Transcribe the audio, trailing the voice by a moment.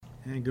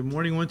And good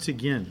morning once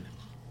again.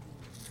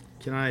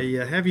 Can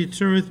I have you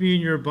turn with me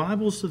in your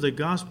Bibles to the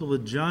Gospel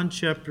of John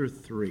chapter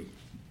 3. If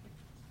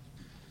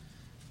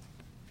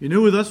you're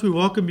new with us, we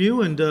welcome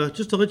you. And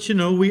just to let you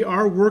know, we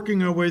are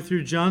working our way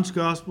through John's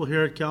Gospel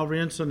here at Calvary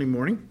on Sunday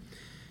morning.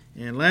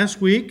 And last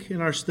week in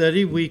our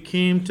study, we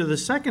came to the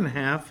second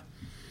half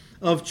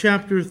of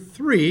chapter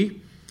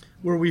 3,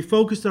 where we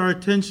focused our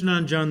attention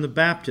on John the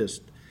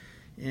Baptist.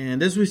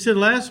 And as we said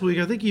last week,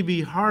 I think you'd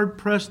be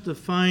hard-pressed to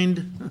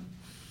find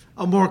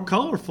a more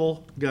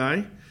colorful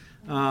guy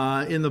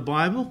in the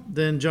Bible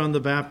than John the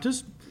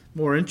Baptist,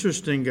 more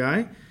interesting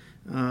guy.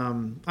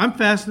 I'm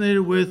fascinated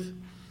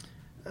with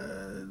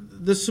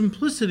the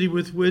simplicity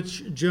with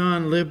which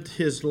John lived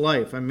his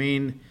life. I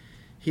mean,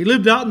 he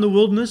lived out in the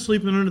wilderness,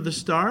 sleeping under the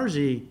stars.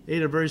 He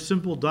ate a very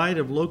simple diet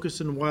of locusts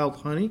and wild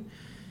honey,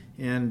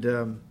 and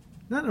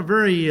not a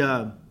very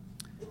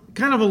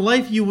kind of a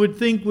life you would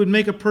think would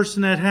make a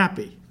person that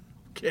happy.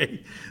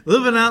 Okay,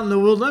 living out in the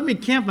wilderness. I mean,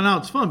 camping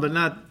out's fun, but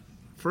not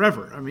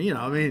forever.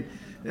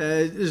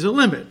 There's a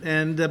limit.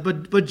 And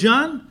but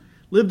John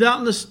lived out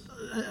in the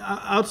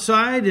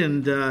outside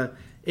and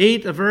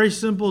ate a very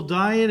simple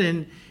diet,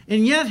 and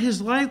yet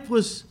his life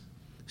was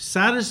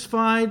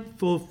satisfied,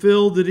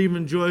 fulfilled, and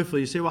even joyful.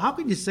 You say, well, how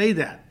can you say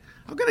that?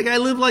 How can a guy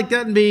live like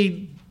that and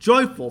be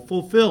joyful,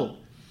 fulfilled?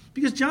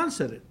 Because John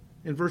said it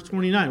in verse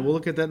 29. We'll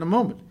look at that in a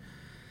moment.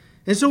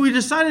 And so we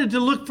decided to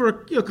look for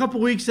a couple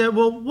weeks at,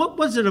 well, what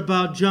was it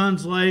about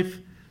John's life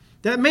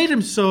that made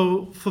him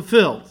so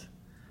fulfilled,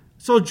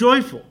 so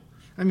joyful?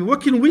 I mean,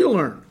 what can we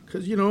learn?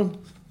 Because,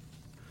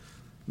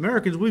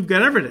 Americans, we've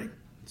got everything.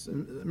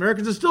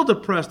 Americans are still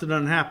depressed and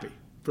unhappy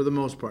for the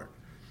most part.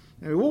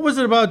 I mean, what was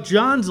it about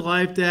John's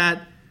life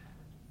that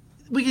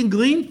we can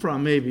glean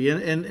from maybe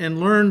and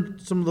learn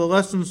some of the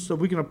lessons that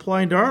we can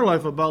apply into our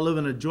life about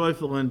living a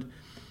joyful and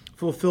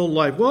fulfilled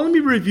life? Well, let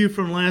me review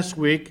from last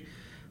week.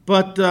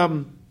 But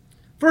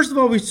first of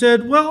all, we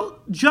said, well,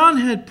 John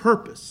had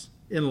purpose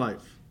in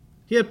life.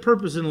 He had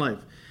purpose in life.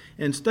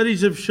 And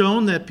studies have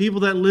shown that people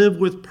that live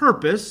with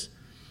purpose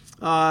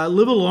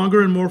live a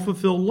longer and more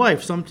fulfilled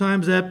life.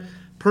 Sometimes that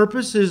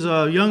purpose is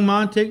a young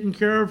mom taking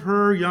care of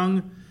her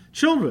young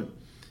children.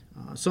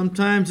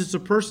 Sometimes it's a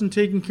person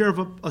taking care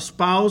of a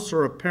spouse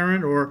or a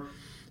parent or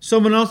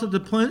someone else that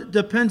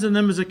depends on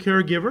them as a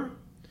caregiver.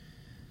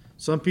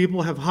 Some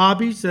people have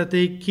hobbies that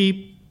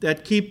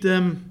keep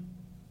them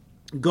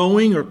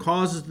going, or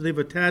causes that they've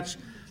attached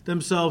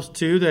themselves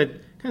to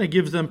that kind of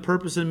gives them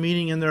purpose and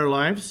meaning in their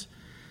lives.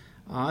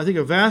 I think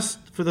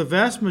for the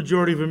vast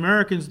majority of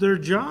Americans, their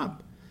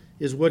job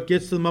is what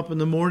gets them up in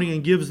the morning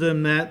and gives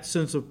them that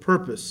sense of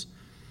purpose.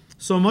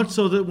 So much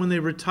so that when they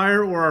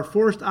retire or are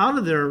forced out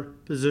of their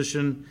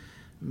position,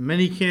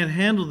 many can't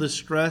handle the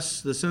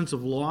stress, the sense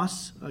of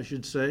loss, I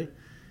should say,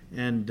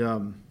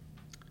 and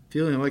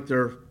feeling like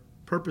their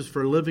purpose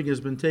for living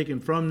has been taken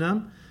from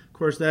them. Of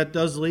course, that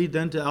does lead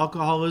then to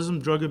alcoholism,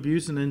 drug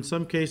abuse, and in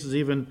some cases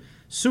even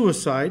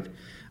suicide.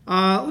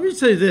 Let me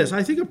say this.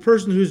 I think a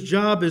person whose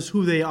job is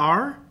who they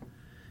are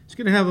is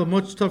going to have a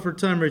much tougher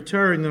time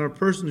retiring than a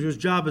person whose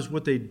job is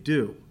what they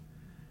do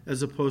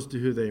as opposed to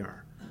who they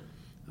are.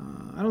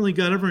 I don't think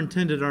God ever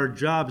intended our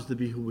jobs to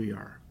be who we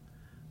are.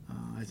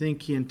 I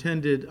think He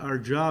intended our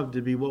job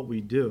to be what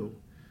we do,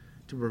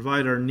 to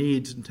provide our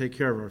needs and take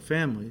care of our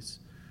families.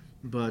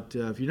 But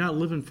if you're not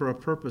living for a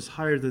purpose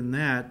higher than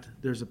that,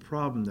 there's a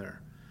problem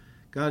there.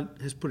 God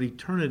has put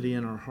eternity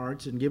in our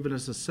hearts and given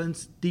us a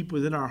sense deep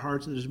within our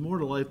hearts that there's more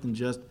to life than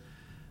just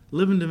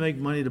living to make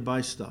money to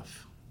buy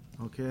stuff.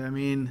 Okay? I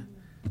mean,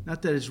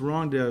 not that it's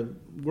wrong to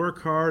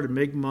work hard and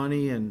make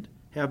money and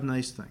have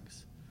nice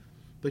things.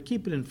 But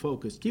keep it in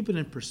focus. Keep it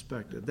in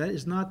perspective. That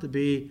is not to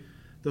be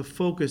the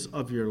focus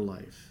of your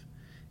life.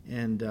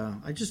 And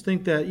I just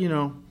think that,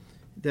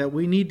 that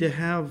we need to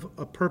have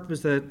a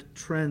purpose that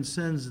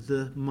transcends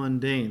the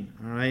mundane,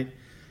 all right?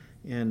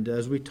 And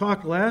as we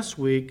talked last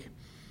week,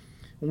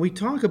 when we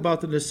talk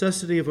about the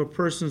necessity of a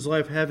person's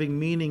life having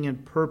meaning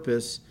and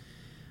purpose,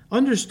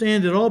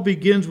 understand it all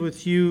begins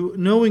with you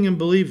knowing and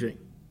believing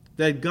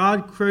that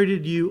God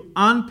created you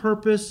on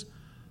purpose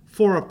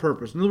for a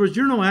purpose. In other words,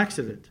 you're no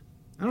accident.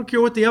 I don't care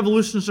what the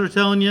evolutionists are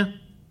telling you.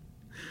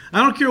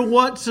 I don't care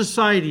what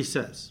society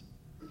says.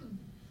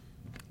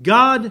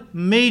 God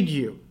made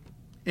you.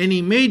 And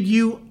He made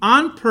you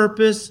on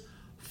purpose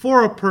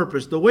for a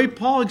purpose. The way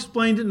Paul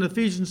explained it in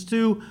Ephesians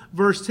 2,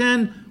 verse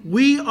 10,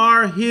 we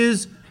are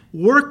His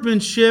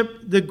workmanship.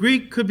 The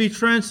Greek could be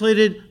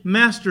translated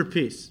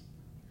masterpiece.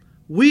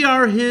 We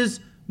are His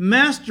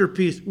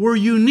masterpiece. We're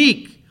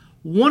unique,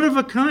 one of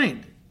a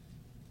kind.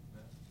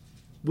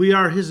 We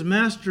are His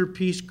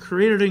masterpiece,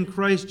 created in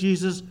Christ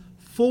Jesus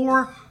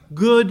for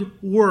good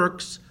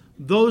works,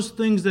 those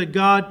things that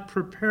God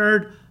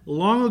prepared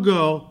long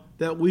ago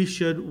that we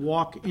should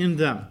walk in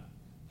them.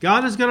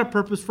 God has got a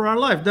purpose for our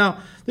life. Now,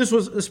 this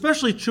was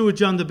especially true with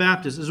John the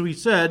Baptist. As we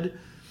said,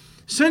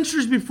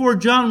 centuries before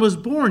John was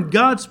born,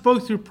 God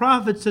spoke through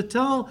prophets to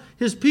tell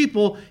His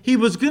people He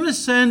was going to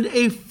send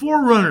a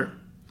forerunner.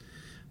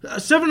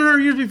 700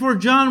 years before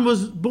John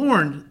was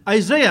born,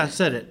 Isaiah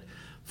said it.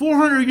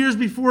 400 years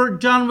before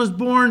John was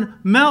born,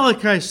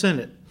 Malachi sent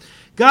it.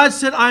 God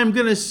said, I am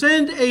going to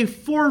send a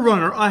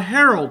forerunner, a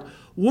herald,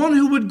 one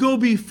who would go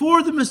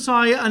before the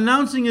Messiah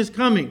announcing his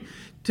coming,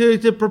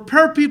 to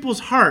prepare people's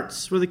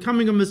hearts for the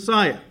coming of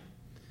Messiah.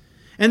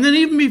 And then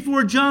even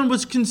before John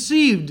was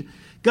conceived,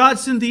 God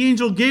sent the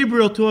angel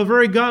Gabriel to a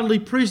very godly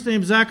priest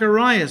named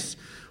Zacharias,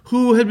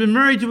 who had been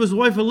married to his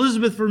wife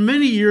Elizabeth for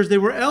many years. They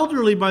were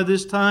elderly by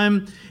this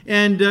time,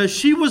 and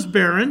she was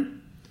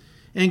barren.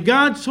 And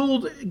God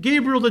told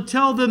Gabriel to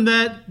tell them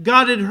that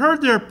God had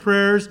heard their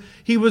prayers.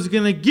 He was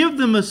going to give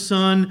them a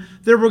son.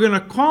 They were going to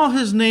call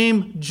his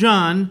name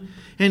John.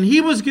 And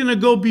he was going to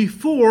go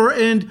before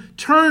and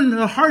turn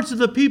the hearts of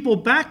the people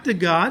back to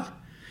God.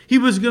 He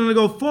was going to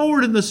go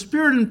forward in the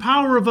spirit and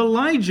power of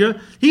Elijah.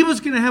 He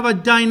was going to have a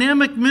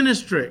dynamic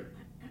ministry.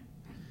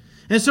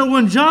 And so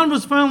when John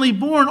was finally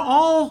born,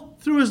 all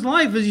through his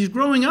life, as he's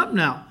growing up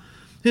now,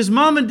 his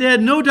mom and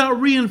dad no doubt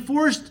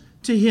reinforced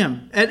to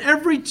him at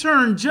every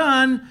turn,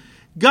 John,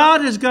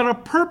 God has got a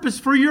purpose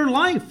for your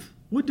life.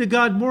 Would to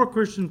God more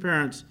Christian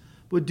parents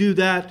would do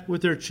that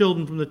with their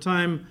children from the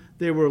time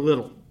they were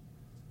little.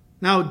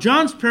 Now,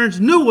 John's parents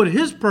knew what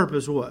his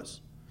purpose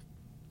was.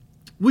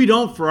 We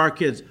don't for our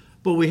kids,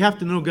 but we have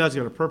to know God's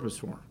got a purpose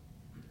for them.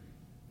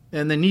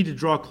 And they need to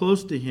draw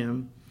close to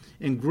him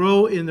and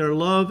grow in their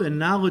love and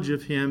knowledge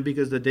of him,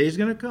 because the day's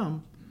going to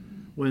come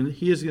when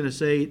he is going to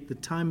say, the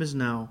time is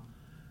now,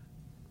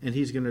 and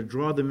he's going to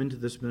draw them into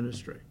this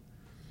ministry.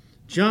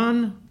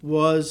 John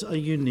was a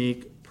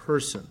unique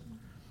person.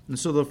 And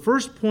so the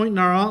first point in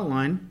our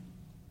outline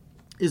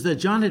is that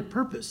John had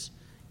purpose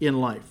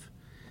in life.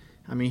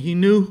 I mean, he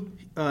knew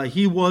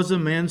he was a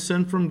man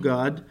sent from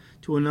God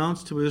to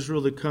announce to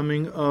Israel the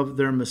coming of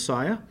their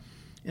Messiah.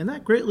 And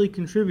that greatly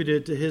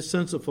contributed to his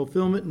sense of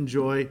fulfillment and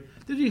joy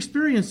that he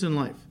experienced in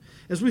life.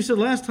 As we said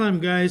last time,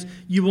 guys,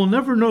 you will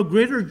never know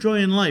greater joy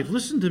in life.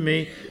 Listen to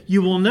me.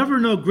 You will never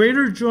know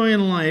greater joy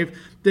in life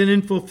than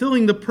in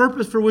fulfilling the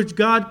purpose for which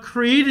God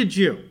created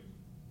you.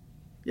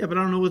 Yeah, but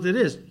I don't know what that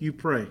is. You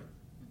pray.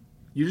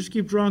 You just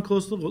keep drawing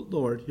close to the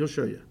Lord. He'll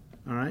show you.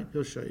 All right?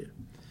 He'll show you.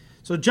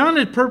 So John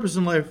had purpose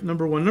in life,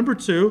 number one. Number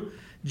two,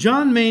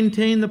 John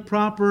maintained the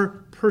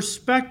proper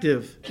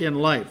perspective in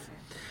life.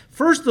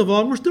 First of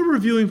all, we're still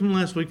reviewing from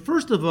last week.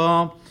 First of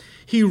all,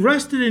 he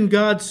rested in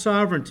God's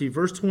sovereignty.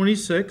 Verse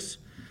 26,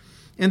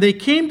 and they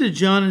came to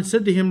John and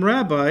said to him,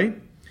 Rabbi,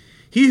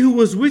 he who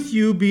was with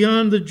you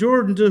beyond the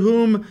Jordan, to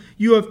whom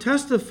you have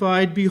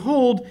testified,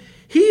 behold,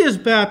 he is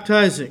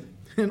baptizing,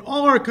 and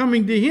all are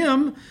coming to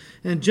him.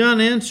 And John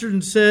answered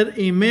and said,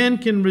 a man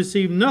can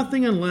receive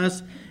nothing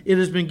unless it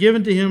has been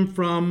given to him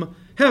from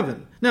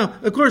heaven. Now,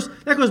 of course,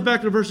 that goes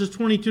back to verses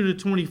 22 to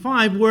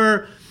 25,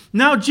 where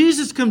now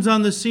Jesus comes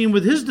on the scene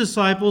with his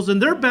disciples,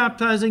 and they're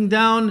baptizing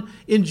down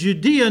in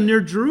Judea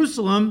near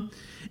Jerusalem.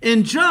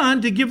 And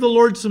John, to give the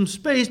Lord some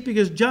space,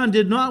 because John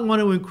did not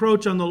want to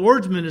encroach on the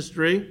Lord's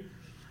ministry,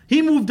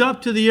 he moved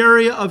up to the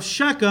area of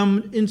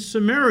Shechem in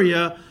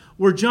Samaria,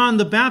 where John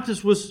the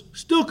Baptist was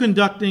still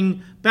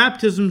conducting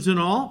baptisms and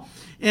all.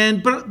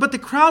 But the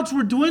crowds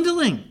were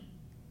dwindling,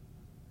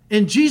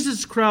 and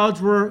Jesus' crowds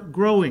were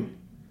growing.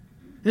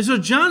 And so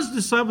John's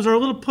disciples are a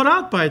little put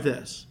out by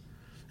this.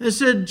 They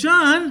said,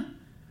 John,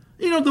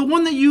 the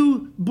one that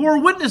you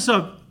bore witness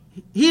of,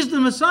 he's the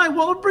Messiah.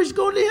 Well, everybody's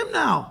going to him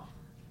now.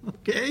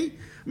 Okay?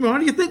 What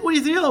do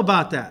you feel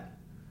about that?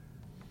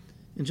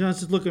 And John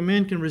says, look, a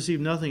man can receive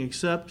nothing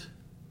except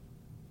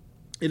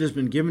it has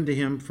been given to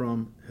him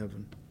from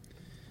heaven.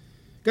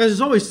 Guys,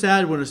 it's always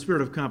sad when a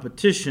spirit of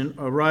competition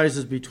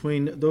arises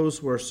between those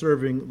who are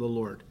serving the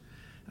Lord.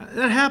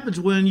 That happens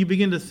when you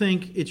begin to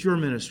think it's your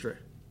ministry.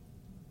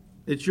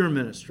 It's your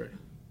ministry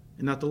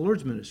and not the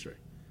Lord's ministry.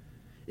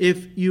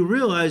 If you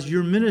realize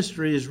your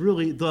ministry is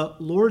really the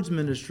Lord's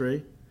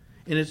ministry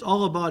and it's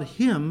all about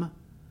him,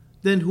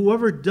 then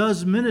whoever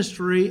does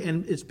ministry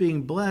and it's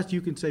being blessed,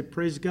 you can say,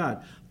 praise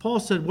God. Paul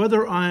said,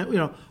 whether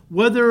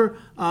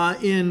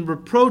in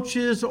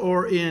reproaches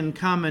or in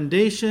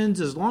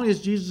commendations, as long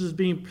as Jesus is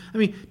being,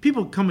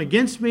 people come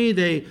against me,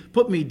 they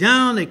put me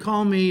down, they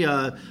call me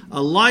a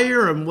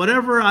liar and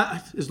whatever,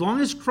 as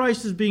long as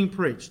Christ is being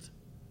preached,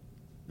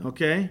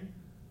 okay,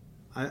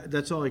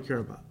 that's all I care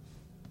about.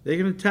 They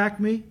can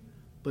attack me,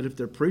 but if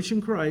they're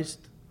preaching Christ,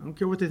 I don't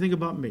care what they think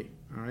about me,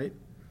 all right?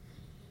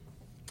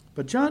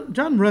 But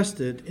John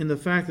rested in the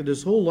fact that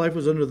his whole life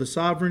was under the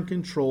sovereign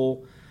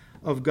control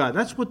of God.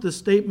 That's what the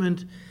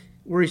statement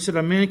where he said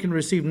a man can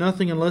receive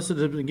nothing unless it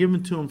has been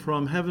given to him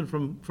from heaven,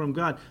 from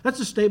God. That's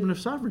a statement of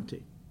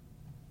sovereignty.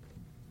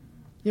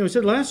 We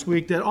said last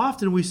week that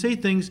often we say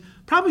things,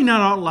 probably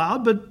not out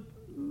loud, but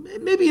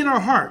maybe in our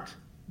heart.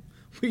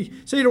 We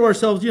say to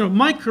ourselves,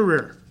 my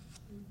career,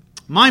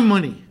 my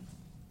money,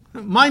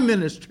 my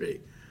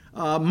ministry,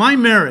 my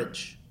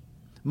marriage,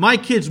 my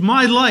kids,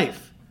 my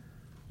life.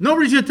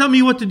 Nobody's going to tell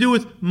me what to do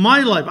with my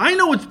life. I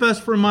know what's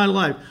best for my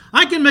life.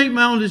 I can make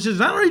my own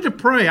decisions. I don't need to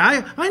pray.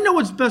 I know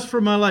what's best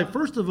for my life.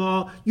 First of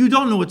all, you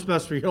don't know what's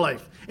best for your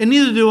life, and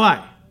neither do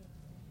I.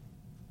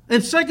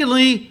 And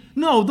secondly,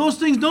 no, those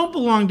things don't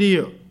belong to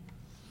you.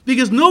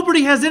 Because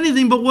nobody has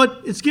anything but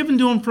what is given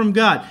to them from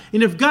God.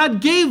 And if God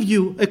gave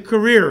you a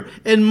career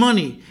and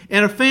money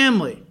and a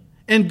family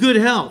and good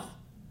health,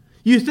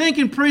 you thank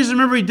and praise Him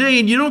every day,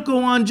 and you don't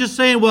go on just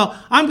saying,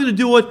 well, I'm going to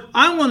do what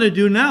I want to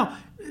do now.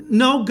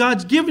 No,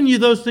 God's given you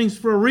those things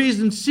for a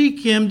reason.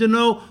 Seek Him to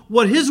know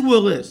what His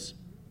will is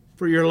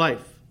for your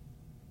life.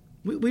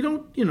 We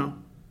don't,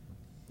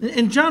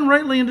 And John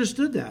rightly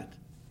understood that.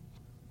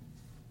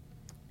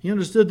 He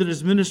understood that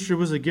his ministry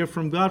was a gift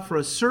from God for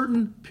a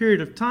certain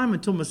period of time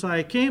until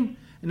Messiah came.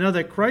 And now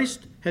that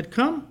Christ had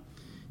come,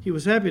 he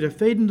was happy to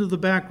fade into the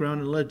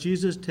background and let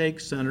Jesus take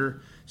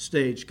center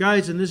stage.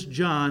 Guys, and this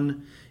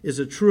John is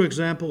a true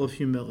example of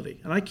humility.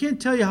 And I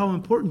can't tell you how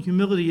important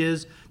humility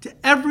is to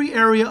every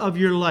area of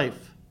your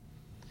life.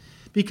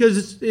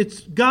 Because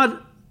it's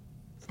God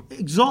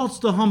exalts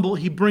the humble,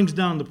 He brings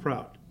down the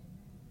proud.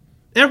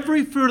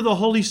 Every fruit of the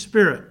Holy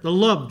Spirit, the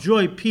love,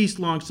 joy, peace,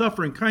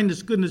 long-suffering,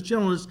 kindness, goodness,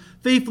 gentleness,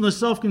 faithfulness,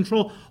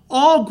 self-control,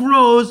 all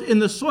grows in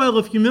the soil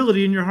of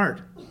humility in your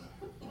heart.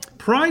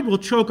 Pride will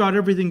choke out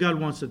everything God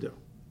wants to do.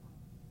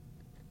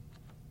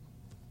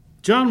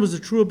 John was a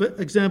true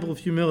example of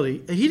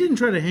humility. He didn't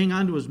try to hang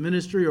on to his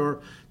ministry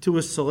or to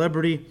his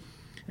celebrity,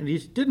 and he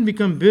didn't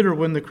become bitter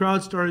when the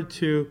crowd started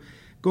to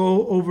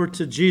go over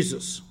to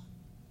Jesus.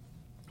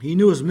 He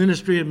knew his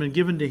ministry had been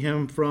given to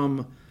him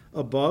from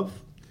above.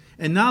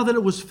 And now that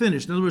it was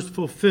finished, in other words,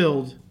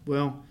 fulfilled,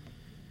 well,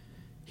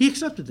 he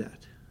accepted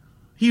that.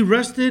 He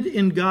rested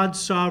in God's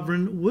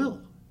sovereign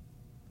will.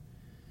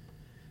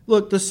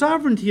 Look, the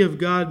sovereignty of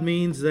God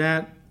means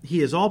that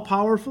He is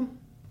all-powerful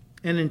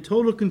and in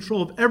total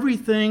control of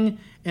everything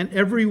and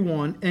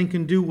everyone and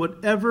can do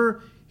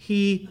whatever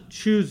He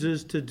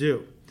chooses to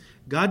do.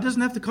 God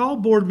doesn't have to call a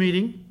board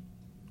meeting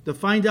to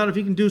find out if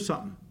He can do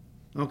something,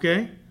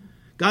 okay?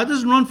 God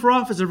doesn't run for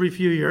office every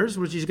few years,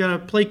 which He's got to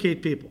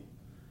placate people.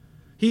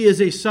 He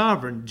is a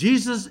sovereign.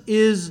 Jesus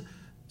is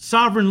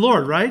sovereign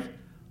Lord, right?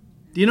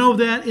 Do you know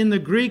that in the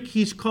Greek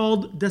He's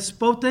called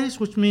despotes,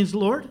 which means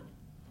Lord?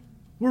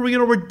 Where do we get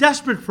our word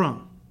desperate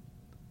from?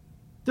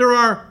 There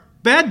are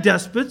bad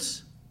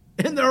despots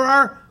and there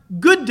are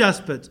good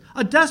despots.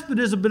 A despot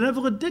is a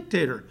benevolent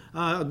dictator,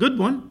 a good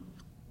one.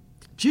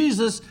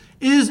 Jesus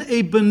is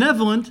a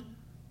benevolent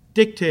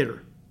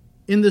dictator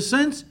in the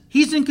sense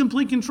He's in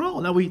complete control.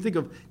 Now we think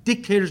of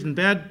dictators in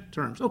bad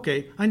terms.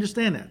 Okay, I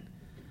understand that.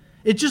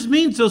 It just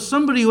means there's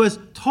somebody who has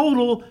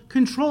total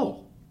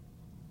control.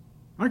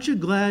 Aren't you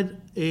glad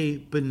a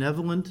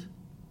benevolent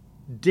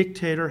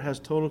dictator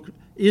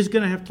is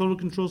going to have total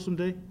control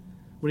someday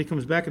when he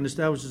comes back and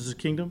establishes his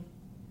kingdom?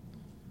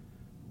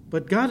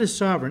 But God is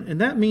sovereign, and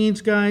that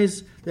means,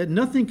 guys, that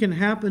nothing can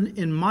happen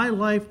in my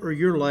life or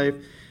your life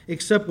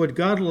except what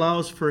God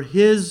allows for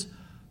His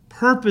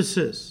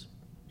purposes.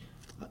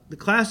 The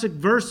classic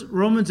verse,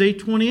 Romans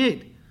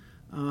 8:28.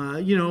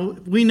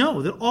 We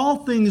know that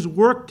all things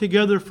work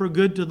together for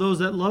good to those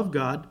that love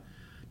God,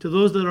 to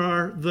those that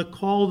are the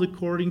called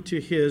according to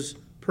His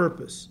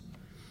purpose.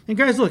 And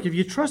guys, look, if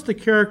you trust the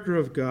character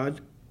of God,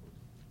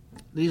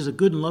 that He's a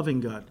good and loving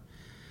God,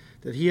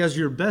 that He has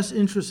your best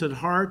interests at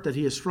heart, that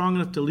He is strong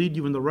enough to lead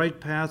you in the right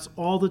paths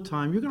all the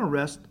time, you're going to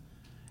rest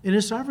in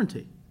His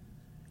sovereignty.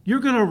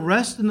 You're going to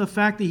rest in the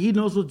fact that He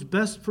knows what's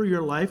best for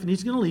your life, and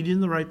He's going to lead you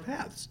in the right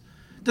paths.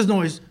 It doesn't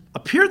always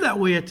appear that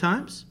way at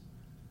times.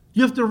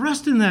 You have to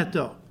rest in that,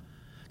 though.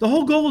 The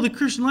whole goal of the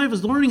Christian life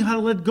is learning how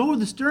to let go of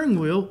the steering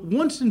wheel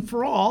once and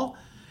for all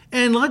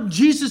and let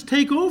Jesus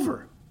take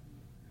over.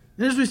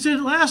 And as we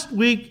said last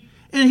week,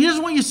 and He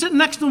doesn't want you sitting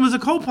next to Him as a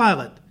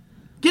co-pilot.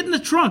 Get in the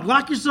trunk.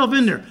 Lock yourself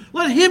in there.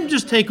 Let Him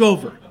just take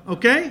over,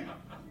 okay?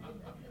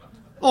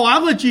 Oh,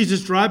 I'll let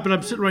Jesus drive, but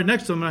I'm sitting right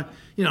next to Him.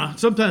 And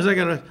sometimes I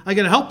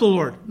gotta help the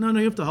Lord. No,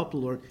 you have to help the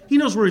Lord. He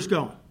knows where He's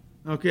going,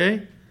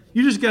 okay?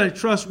 You just got to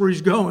trust where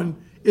He's going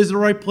is the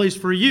right place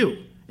for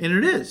you. And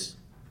it is.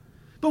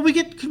 But we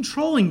get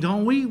controlling,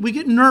 don't we? We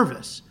get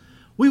nervous.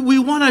 We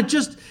want to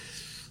just,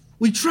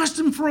 we trust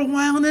Him for a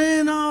while and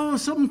then,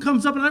 something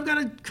comes up and I've got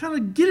to kind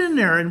of get in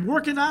there and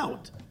work it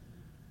out.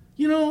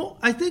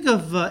 I think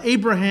of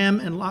Abraham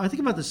and I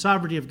think about the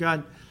sovereignty of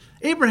God.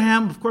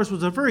 Abraham, of course,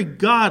 was a very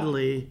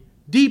godly,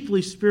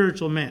 deeply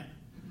spiritual man.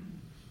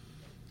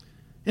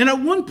 And at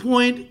one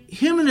point,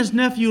 him and his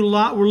nephew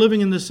Lot were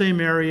living in the same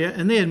area,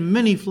 and they had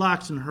many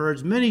flocks and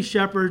herds, many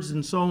shepherds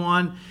and so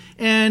on,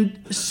 and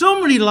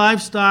so many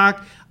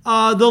livestock.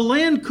 The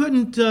land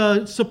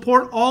couldn't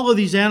support all of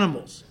these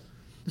animals.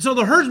 So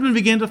the herdsmen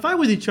began to fight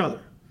with each other.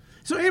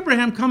 So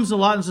Abraham comes to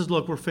Lot and says,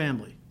 look, we're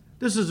family.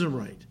 This isn't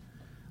right.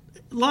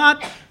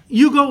 Lot,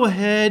 you go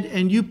ahead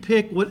and you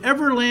pick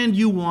whatever land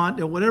you want,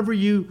 and whatever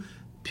you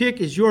pick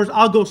is yours.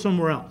 I'll go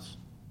somewhere else.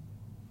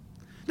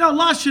 Now,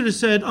 Lot should have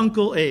said,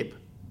 Uncle Abe,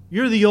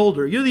 you're the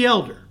older, you're the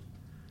elder.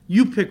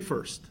 You pick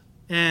first,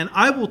 and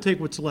I will take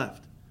what's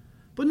left.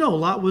 But no,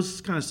 Lot was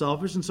kind of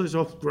selfish, and so he said,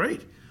 oh,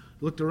 great.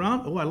 Looked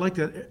around. Oh, I like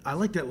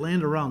that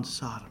land around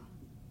Sodom.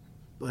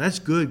 Well, that's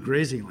good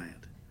grazing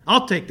land.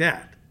 I'll take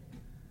that.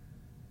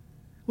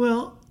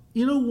 Well,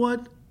 you know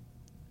what?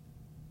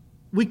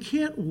 we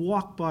can't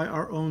walk by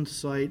our own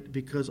sight,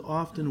 because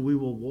often we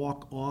will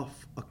walk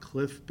off a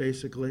cliff,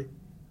 basically.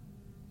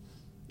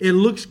 It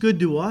looks good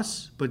to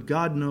us, but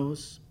God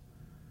knows.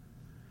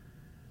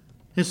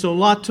 And so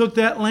Lot took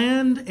that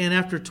land, and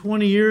after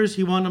 20 years,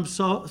 he found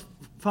himself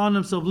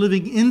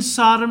living in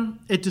Sodom.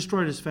 It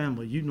destroyed his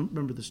family. You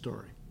remember the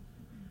story.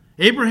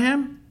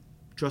 Abraham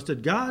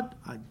trusted God.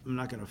 I'm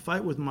not going to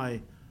fight with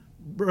my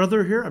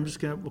brother here. I'm just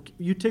going to,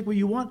 you take what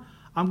you want.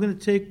 I'm going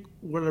to take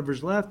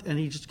whatever's left. And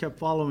he just kept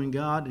following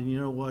God. And you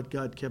know what?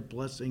 God kept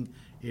blessing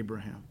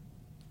Abraham.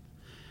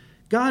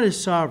 God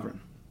is sovereign.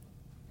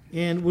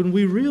 And when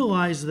we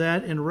realize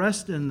that and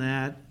rest in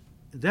that,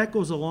 that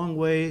goes a long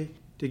way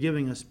to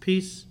giving us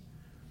peace,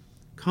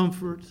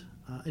 comfort,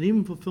 and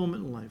even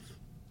fulfillment in life.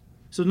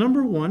 So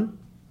number one,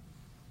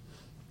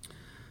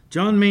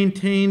 John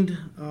maintained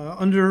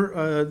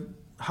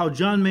how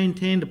John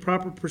maintained a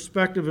proper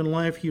perspective in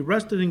life. He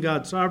rested in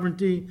God's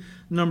sovereignty.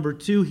 Number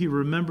two, he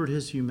remembered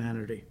his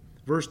humanity.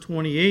 Verse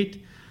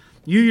 28,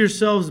 you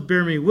yourselves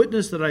bear me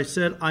witness that I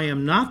said, I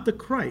am not the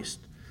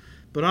Christ,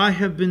 but I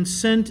have been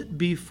sent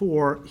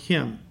before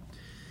him.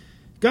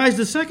 Guys,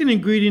 the second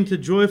ingredient to a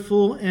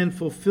joyful and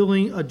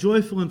fulfilling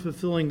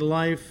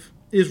life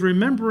is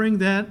remembering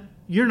that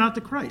you're not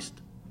the Christ.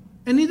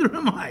 And neither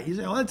am I. You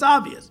say, well, that's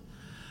obvious.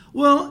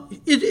 Well,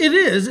 it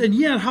is, and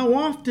yet how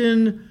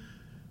often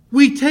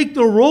we take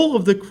the role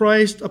of the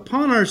Christ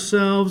upon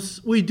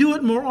ourselves. We do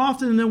it more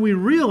often than we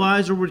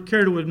realize or would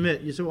care to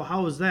admit. You say, well,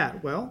 how is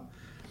that? Well,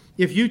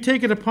 if you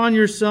take it upon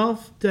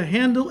yourself to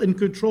handle and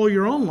control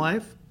your own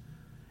life,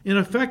 in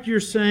effect you're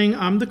saying,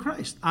 I'm the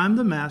Christ. I'm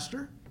the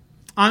Master.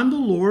 I'm the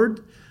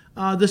Lord,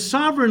 the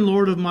sovereign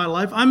Lord of my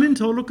life. I'm in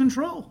total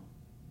control.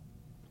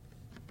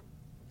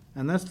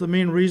 And that's the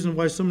main reason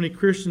why so many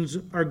Christians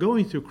are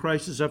going through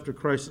crisis after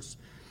crisis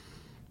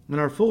and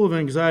are full of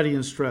anxiety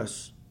and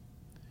stress.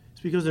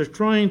 It's because they're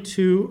trying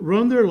to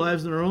run their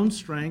lives in their own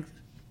strength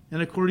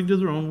and according to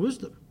their own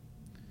wisdom.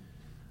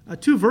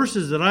 Two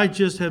verses that I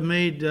just have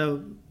made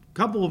a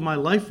couple of my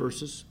life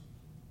verses.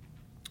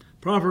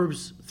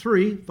 Proverbs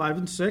 3, 5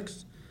 and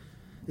 6.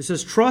 It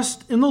says,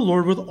 trust in the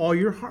Lord with all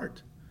your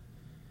heart,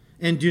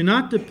 and do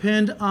not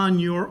depend on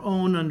your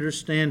own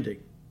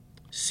understanding.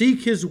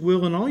 Seek his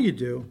will in all you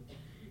do,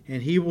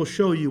 and he will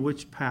show you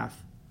which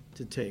path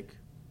to take.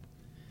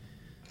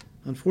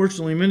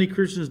 Unfortunately, many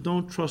Christians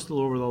don't trust the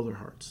Lord with all their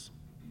hearts.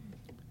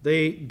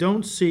 They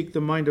don't seek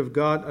the mind of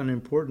God on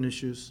important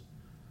issues,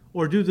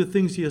 or do the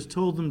things he has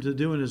told them to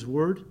do in his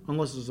word,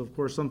 unless it's, of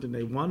course, something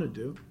they want to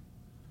do.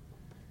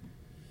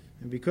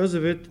 And because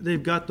of it,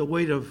 they've got the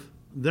weight of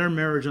their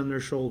marriage on their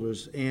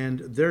shoulders, and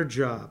their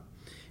job,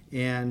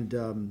 and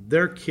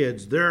their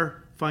kids,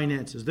 their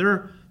finances,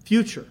 their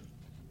future.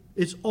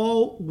 It's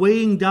all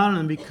weighing down on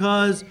them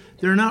because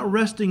they're not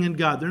resting in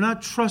God. They're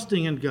not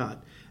trusting in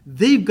God.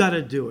 They've got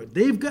to do it.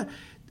 They've got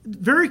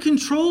very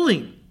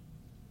controlling.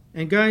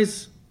 And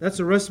guys, that's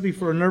a recipe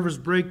for a nervous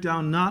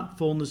breakdown, not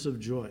fullness of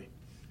joy.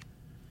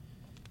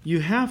 You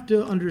have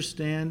to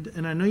understand,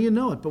 and I know you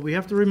know it, but we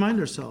have to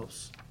remind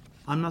ourselves,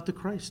 I'm not the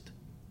Christ.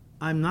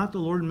 I'm not the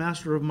Lord and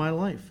Master of my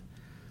life.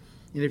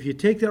 And if you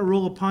take that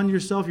role upon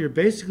yourself, you're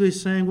basically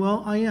saying,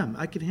 well, I am.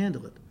 I can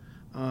handle it.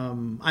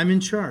 I'm in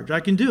charge. I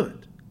can do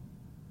it.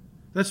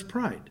 That's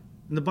pride.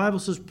 And the Bible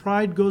says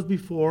pride goes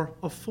before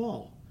a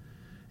fall.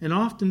 And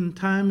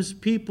oftentimes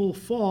people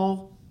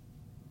fall.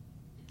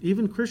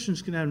 Even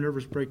Christians can have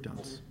nervous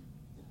breakdowns.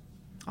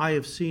 I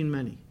have seen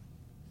many.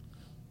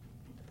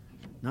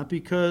 Not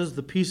because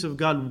the peace of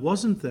God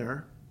wasn't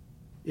there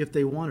if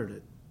they wanted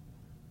it,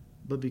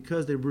 but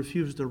because they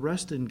refused to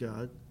rest in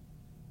God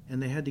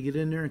and they had to get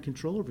in there and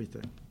control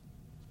everything.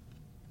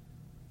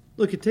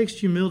 Look, it takes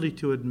humility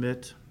to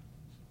admit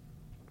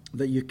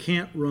that you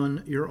can't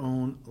run your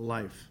own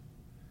life.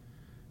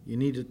 You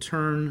need to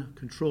turn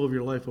control of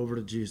your life over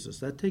to Jesus.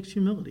 That takes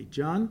humility.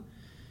 John,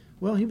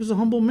 well, he was a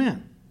humble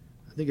man.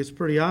 I think it's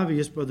pretty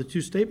obvious by the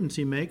two statements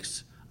he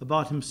makes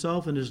about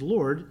himself and his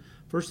Lord.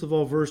 First of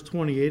all, verse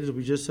 28, as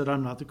we just said,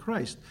 I'm not the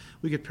Christ.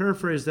 We could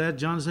paraphrase that.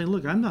 John is saying,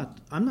 look, I'm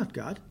not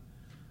God.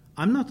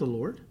 I'm not the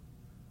Lord.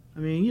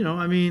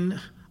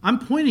 I'm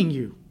pointing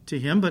you to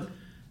him, but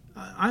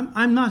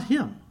I'm not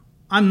him.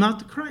 I'm not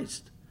the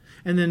Christ.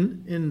 And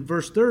then in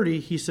verse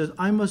 30, he says,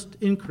 I must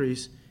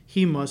increase,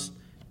 he must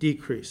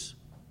decrease.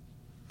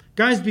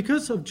 Guys,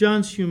 because of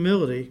John's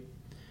humility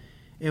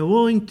and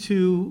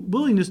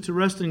willingness to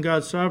rest in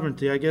God's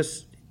sovereignty, I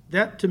guess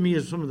that to me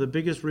is some of the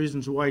biggest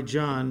reasons why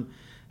John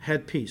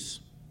had peace,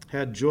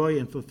 had joy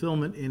and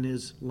fulfillment in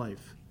his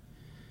life.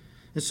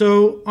 And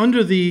so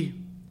under the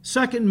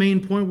second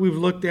main point we've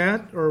looked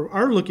at, or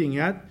are looking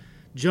at,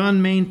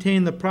 John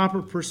maintained the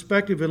proper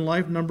perspective in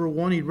life. Number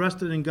one, he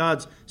rested in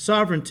God's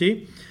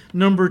sovereignty.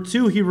 Number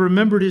two, he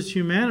remembered his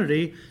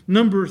humanity.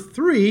 Number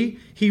three,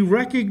 he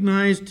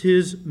recognized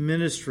his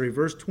ministry.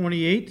 Verse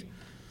 28,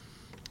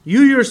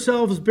 you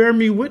yourselves bear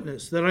me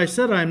witness that I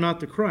said I am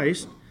not the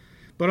Christ,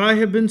 but I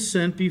have been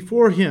sent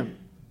before him.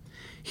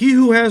 He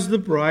who has the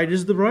bride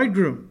is the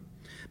bridegroom,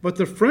 but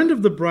the friend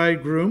of the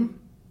bridegroom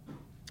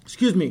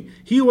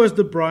He who has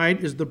the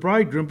bride is the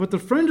bridegroom, but the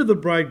friend of the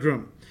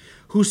bridegroom,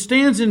 who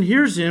stands and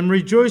hears him,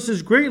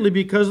 rejoices greatly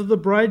because of the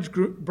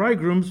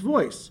bridegroom's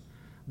voice.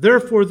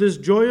 Therefore, this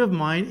joy of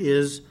mine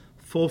is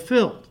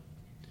fulfilled.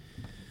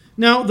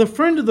 Now, the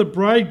friend of the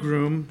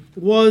bridegroom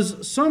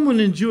was someone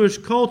in Jewish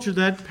culture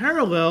that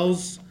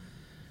parallels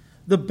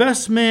the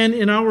best man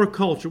in our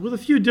culture, with a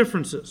few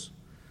differences.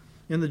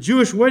 In the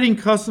Jewish wedding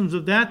customs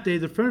of that day,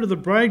 the friend of the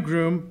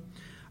bridegroom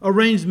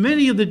arranged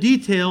many of the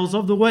details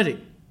of the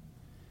wedding.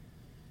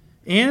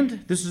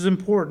 And, this is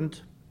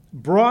important,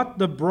 brought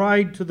the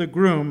bride to the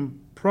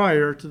groom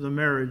prior to the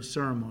marriage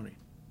ceremony.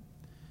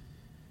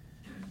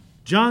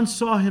 John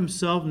saw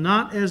himself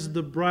not as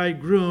the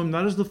bridegroom,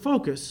 not as the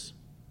focus,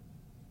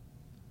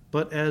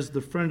 but as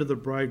the friend of the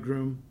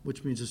bridegroom,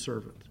 which means a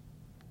servant.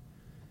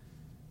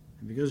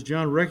 And because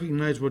John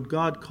recognized what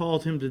God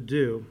called him to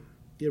do,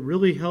 it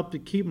really helped to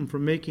keep him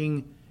from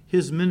making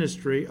his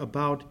ministry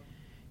about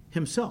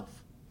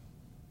himself.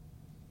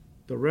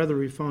 But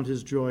rather he found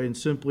his joy in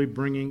simply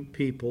bringing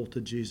people to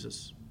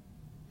Jesus.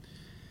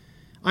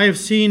 I have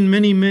seen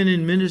many men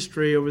in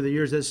ministry over the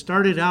years that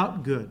started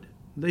out good.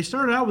 They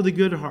started out with a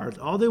good heart.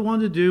 All they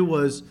wanted to do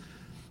was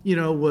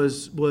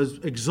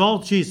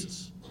exalt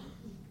Jesus.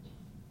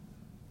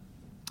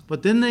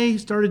 But then they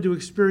started to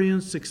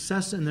experience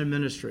success in their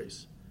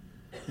ministries,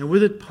 and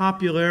with it,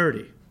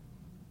 popularity.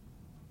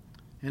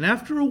 And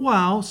after a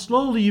while,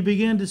 slowly you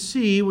began to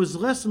see it was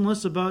less and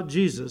less about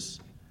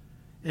Jesus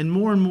and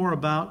more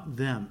about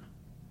them.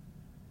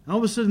 And all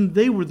of a sudden,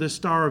 they were the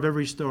star of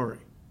every story,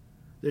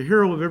 the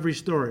hero of every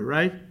story,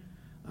 right?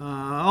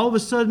 All of a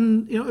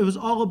sudden, it was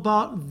all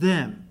about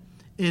them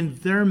and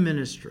their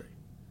ministry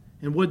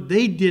and what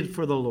they did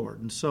for the Lord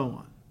and so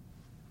on.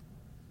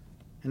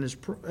 And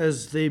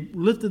as they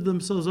lifted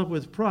themselves up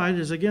with pride,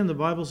 as again the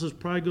Bible says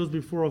pride goes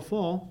before a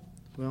fall,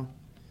 well,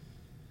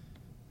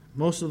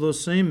 most of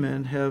those same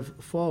men have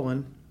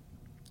fallen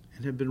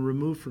and have been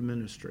removed from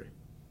ministry.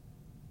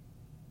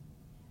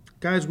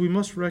 Guys, we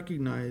must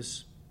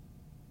recognize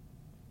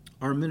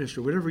our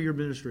ministry, whatever your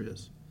ministry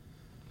is.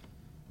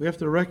 We have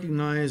to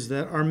recognize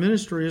that our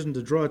ministry isn't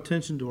to draw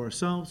attention to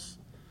ourselves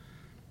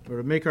or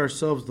to make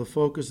ourselves the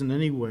focus in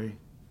any way.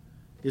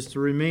 It's to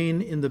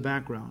remain in the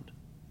background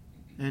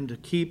and to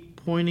keep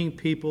pointing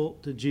people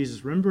to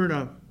Jesus. Remember in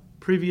a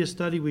previous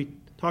study we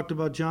talked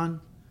about John?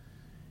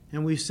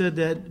 And we said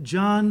that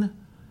John,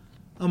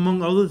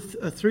 among other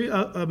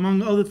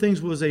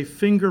things, was a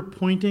finger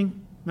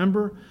pointing.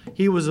 Remember?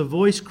 He was a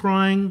voice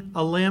crying,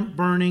 a lamp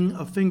burning,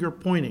 a finger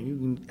pointing. You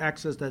can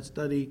access that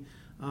study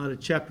to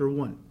chapter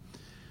 1.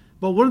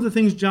 But one of the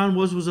things John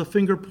was a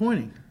finger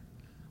pointing.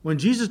 When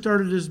Jesus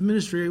started his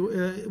ministry,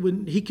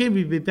 when he came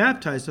to be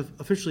baptized,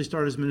 officially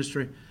started his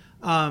ministry,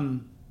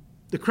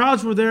 the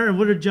crowds were there, and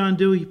what did John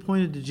do? He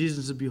pointed to Jesus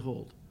and said,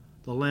 "Behold,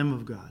 the Lamb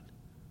of God,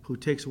 who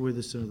takes away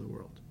the sin of the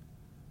world."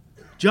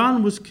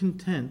 John was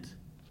content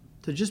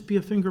to just be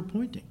a finger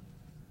pointing.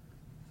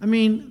 I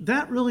mean,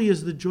 that really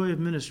is the joy of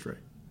ministry.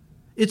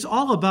 It's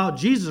all about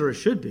Jesus, or it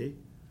should be,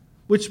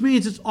 which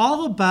means it's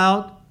all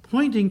about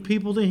pointing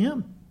people to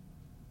him.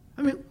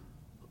 I mean,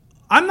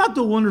 I'm not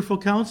the wonderful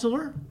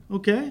counselor,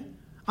 okay?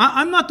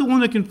 I'm not the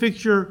one that can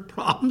fix your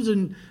problems,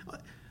 and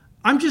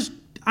I'm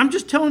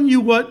just telling you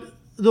what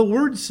the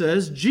Word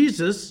says,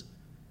 Jesus,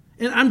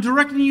 and I'm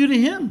directing you to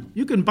him.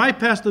 You can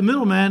bypass the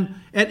middleman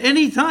at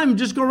any time and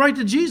just go right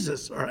to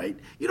Jesus, all right?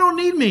 You don't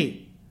need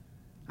me.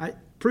 I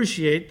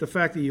appreciate the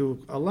fact that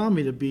you allow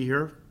me to be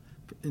here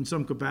in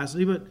some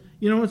capacity, but,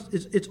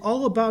 it's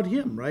all about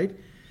him, right?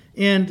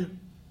 And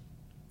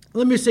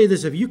let me say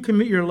this. If you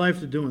commit your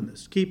life to doing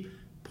this, keep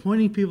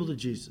pointing people to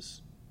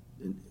Jesus,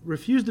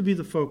 refuse to be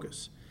the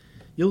focus,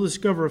 you'll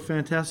discover a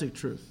fantastic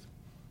truth.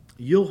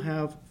 You'll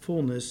have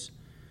fullness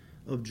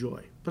of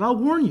joy. But I'll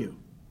warn you,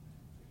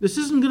 this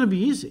isn't going to be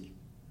easy.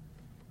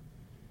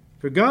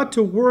 For God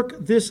to work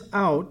this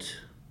out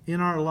in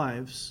our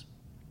lives,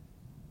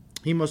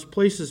 he must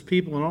place his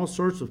people in all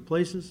sorts of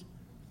places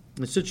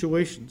and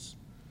situations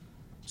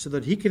so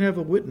that he can have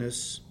a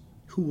witness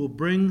who will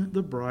bring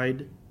the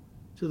bride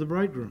to the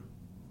bridegroom.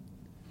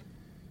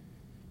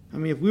 I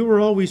mean, if we were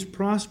always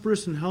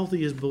prosperous and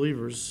healthy as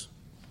believers,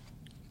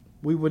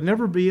 we would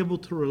never be able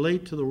to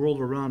relate to the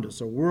world around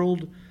us, a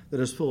world that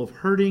is full of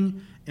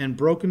hurting and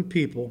broken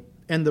people,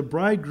 and the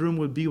bridegroom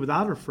would be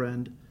without a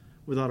friend,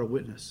 without a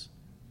witness.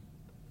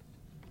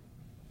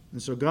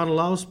 And so God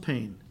allows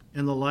pain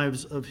in the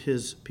lives of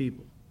his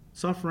people.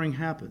 Suffering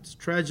happens.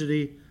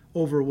 Tragedy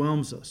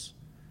overwhelms us.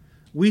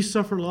 We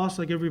suffer loss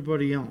like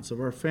everybody else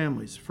of our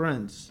families,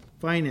 friends,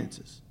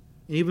 finances,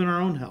 and even our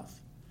own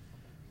health.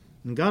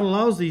 And God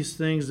allows these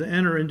things to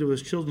enter into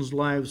his children's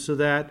lives so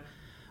that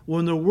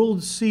when the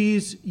world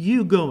sees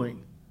you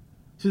going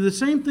through the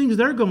same things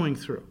they're going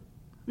through.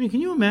 I mean,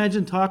 can you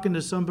imagine talking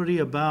to somebody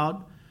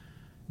about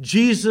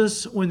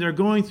Jesus when they're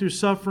going through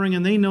suffering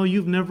and they know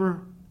you've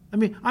never... I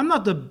mean, I'm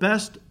not the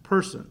best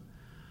person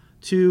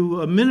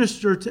to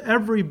minister to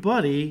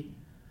everybody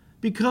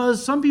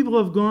because some people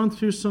have gone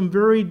through some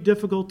very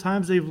difficult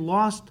times. They've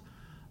lost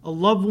a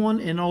loved one,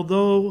 and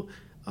although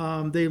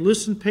They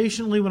listen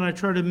patiently when I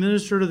try to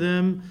minister to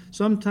them.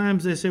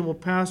 Sometimes they say, well,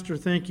 Pastor,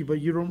 thank you,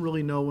 but you don't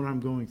really know what I'm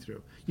going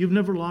through. You've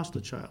never lost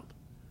a child.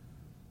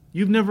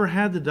 You've never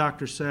had the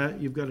doctor say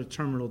you've got a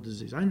terminal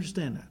disease. I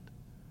understand that.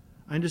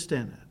 I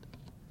understand that.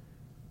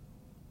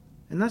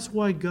 And that's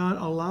why God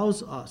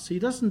allows us. He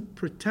doesn't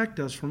protect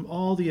us from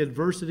all the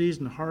adversities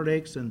and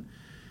heartaches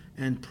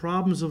and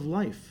problems of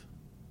life.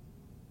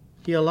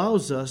 He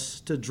allows us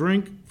to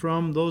drink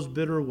from those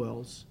bitter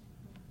wells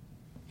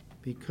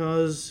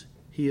because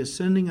He is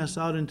sending us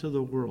out into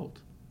the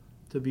world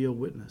to be a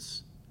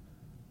witness.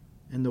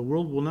 And the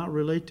world will not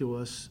relate to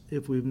us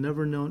if we've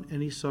never known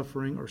any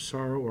suffering or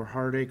sorrow or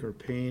heartache or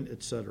pain,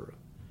 etc.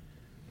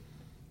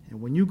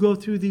 And when you go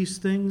through these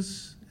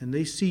things, and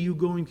they see you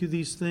going through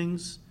these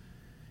things,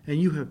 and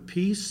you have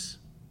peace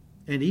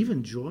and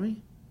even joy,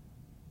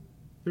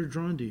 they're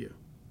drawn to you.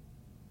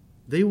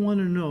 They want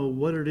to know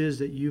what it is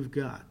that you've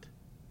got.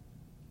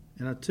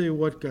 And I'll tell you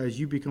what, guys,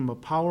 you become a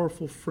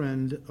powerful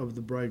friend of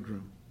the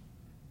bridegroom.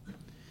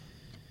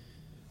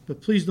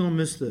 But please don't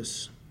miss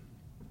this.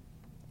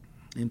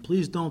 And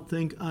please don't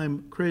think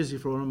I'm crazy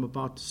for what I'm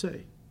about to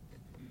say.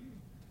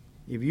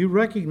 If you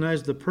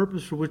recognize the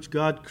purpose for which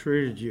God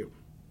created you,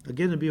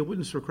 again, to be a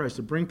witness for Christ,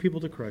 to bring people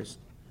to Christ,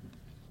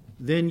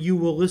 then you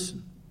will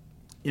listen.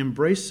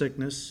 Embrace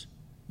sickness.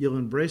 You'll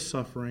embrace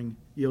suffering.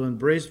 You'll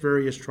embrace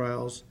various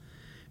trials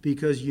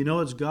because you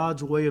know it's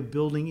God's way of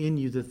building in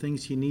you the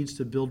things He needs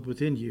to build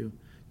within you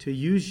to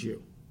use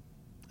you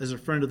as a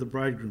friend of the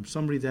bridegroom,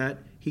 somebody that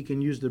He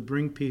can use to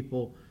bring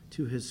people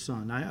to His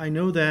Son. I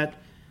know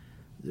that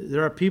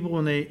there are people,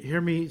 when they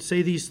hear me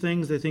say these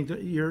things, they think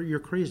that you're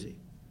crazy.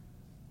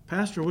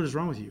 Pastor, what is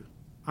wrong with you?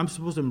 I'm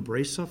supposed to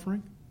embrace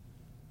suffering?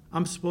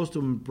 I'm supposed to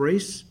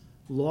embrace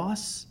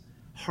loss,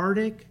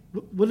 heartache?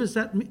 What does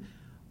that mean?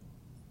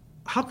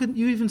 How can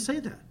you even say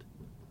that?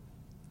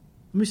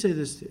 Let me say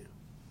this to you.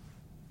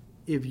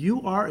 If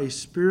you are a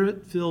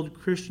Spirit-filled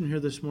Christian here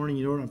this morning,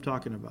 you know what I'm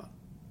talking about.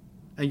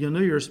 And you'll know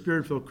you're a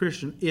Spirit-filled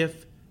Christian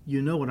if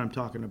you know what I'm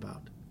talking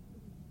about.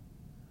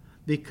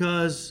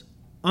 Because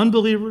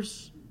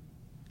unbelievers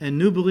and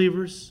new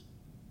believers,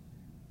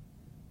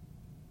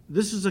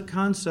 this is a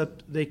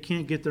concept they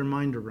can't get their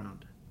mind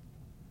around.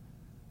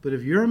 But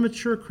if you're a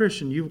mature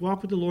Christian, you've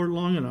walked with the Lord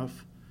long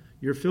enough,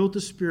 you're filled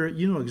with the Spirit,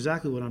 you know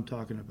exactly what I'm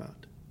talking about.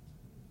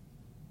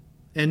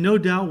 And no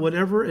doubt,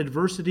 whatever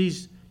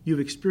adversities you've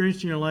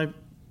experienced in your life,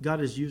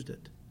 God has used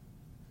it.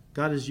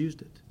 God has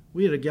used it.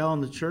 We had a gal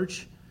in the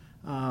church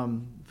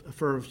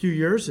for a few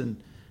years,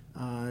 and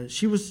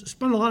she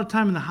spent a lot of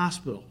time in the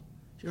hospital.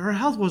 Her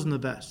health wasn't the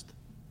best.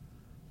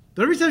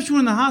 But every time she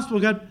went in the hospital,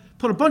 God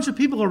put a bunch of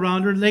people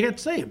around her, and they got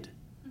saved.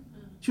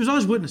 She was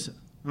always witnessing,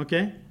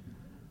 okay?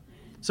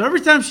 So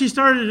every time she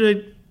started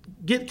to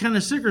get kind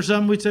of sick or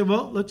something, we'd say,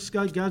 well,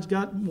 God's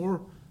got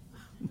more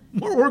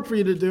work for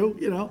you to do,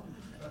 you know.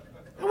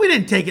 And we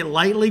didn't take it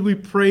lightly. We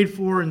prayed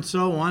for her and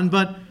so on.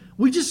 But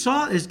we just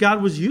saw it as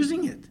God was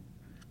using it.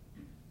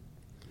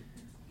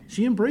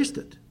 She embraced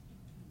it.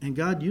 And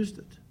God used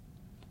it.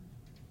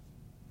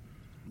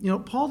 You know,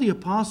 Paul the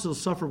Apostle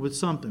suffered with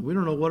something. We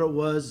don't know what it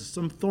was.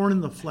 Some thorn in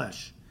the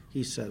flesh,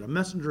 he said. A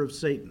messenger of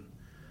Satan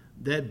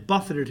that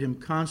buffeted him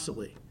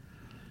constantly.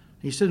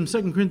 He said in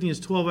 2 Corinthians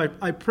 12,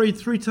 I prayed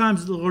 3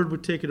 times that the Lord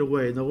would take it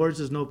away. And the Lord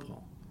says, no,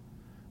 Paul.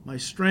 My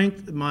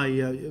strength,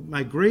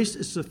 my grace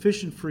is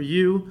sufficient for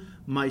you.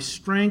 My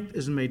strength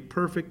is made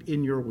perfect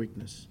in your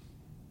weakness.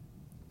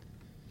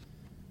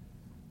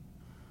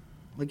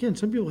 Again,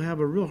 some people have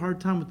a real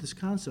hard time with this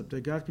concept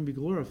that God can be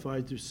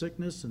glorified through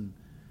sickness and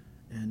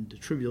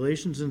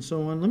tribulations and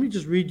so on. Let me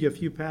just read you a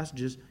few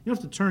passages. You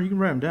don't have to turn, you can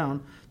write them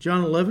down.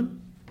 John 11,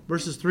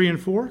 verses 3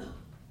 and 4.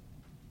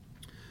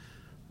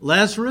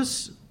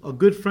 Lazarus, a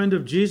good friend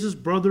of Jesus,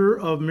 brother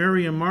of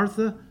Mary and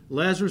Martha,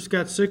 Lazarus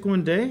got sick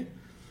one day.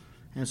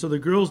 And so the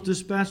girls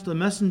dispatched the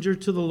messenger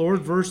to the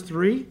Lord, verse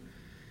 3.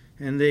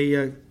 And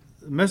the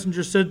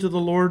messenger said to the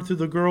Lord through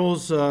the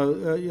girls,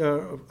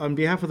 on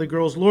behalf of the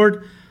girls,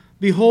 Lord,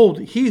 behold,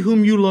 he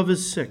whom you love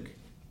is sick.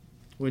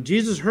 When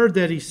Jesus heard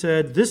that, he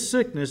said, this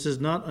sickness is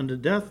not unto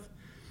death,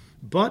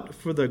 but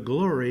for the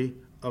glory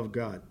of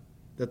God,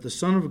 that the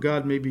Son of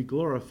God may be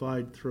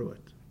glorified through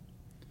it.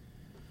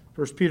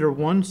 1 Peter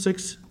 1,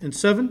 6 and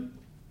 7.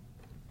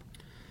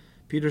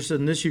 Peter said,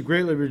 in this you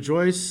greatly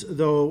rejoice,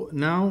 though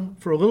now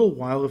for a little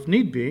while, if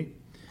need be,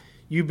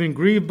 you've been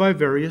grieved by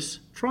various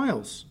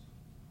trials,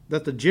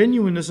 that the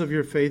genuineness of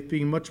your faith,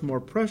 being much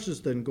more precious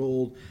than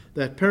gold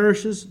that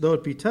perishes, though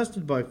it be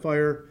tested by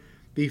fire,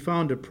 be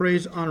found to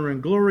praise, honor,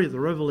 and glory at the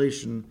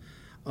revelation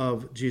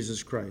of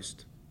Jesus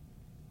Christ.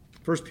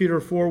 1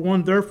 Peter 4,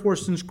 1, therefore,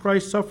 since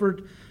Christ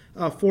suffered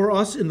for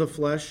us in the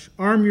flesh,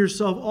 arm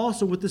yourself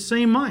also with the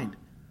same mind.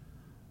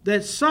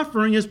 That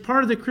suffering is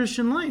part of the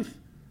Christian life.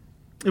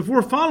 If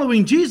we're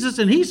following Jesus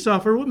and he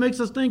suffered, what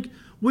makes us think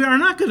we are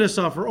not going to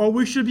suffer or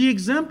we should be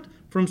exempt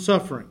from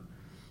suffering?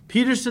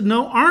 Peter said,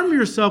 no, arm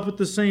yourself with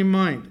the same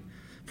mind.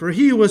 For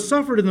he who has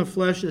suffered in the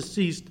flesh has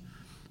ceased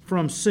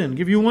from sin. I'll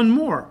give you one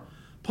more.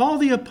 Paul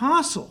the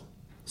Apostle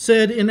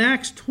said in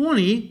Acts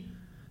 20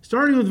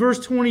 Starting with verse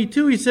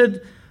 22, he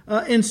said,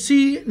 and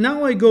see,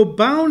 now I go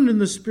bound in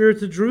the Spirit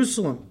to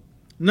Jerusalem,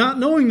 not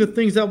knowing the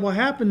things that will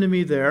happen to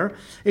me there,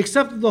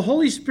 except that the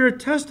Holy Spirit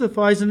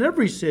testifies in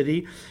every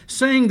city,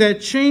 saying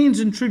that chains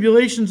and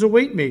tribulations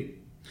await me.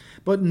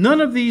 But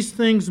none of these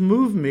things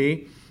move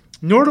me,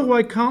 nor do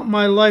I count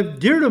my life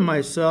dear to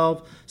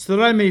myself, so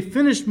that I may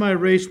finish my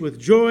race with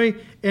joy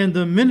and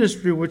the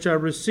ministry which I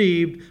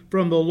received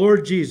from the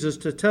Lord Jesus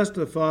to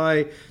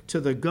testify to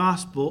the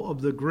gospel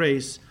of the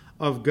grace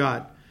of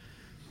God.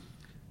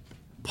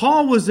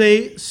 Paul was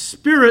a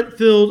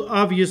spirit-filled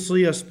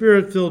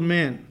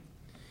man.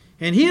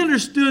 And he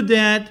understood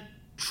that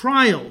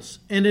trials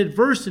and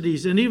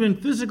adversities and even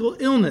physical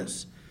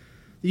illness,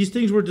 these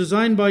things were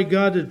designed by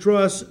God to draw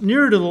us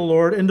nearer to the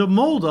Lord and to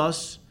mold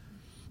us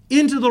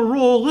into the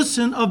role,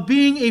 listen, of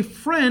being a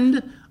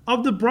friend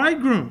of the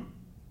bridegroom,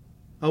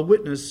 a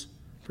witness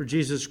for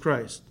Jesus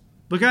Christ.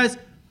 But guys,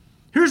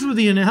 here's where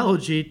the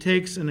analogy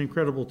takes an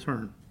incredible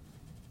turn.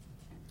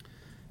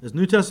 As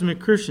New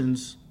Testament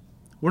Christians,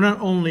 we're not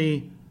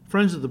only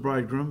friends of the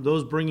bridegroom,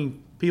 those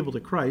bringing people to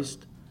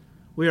Christ,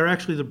 we are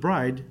actually the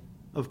bride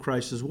of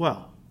Christ as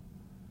well.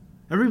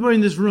 Everybody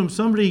in this room,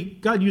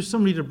 God used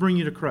somebody to bring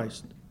you to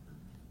Christ.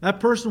 That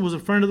person was a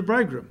friend of the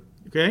bridegroom,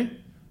 okay?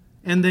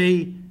 And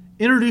they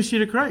introduced you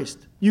to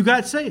Christ. You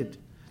got saved.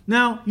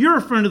 Now, you're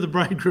a friend of the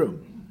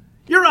bridegroom.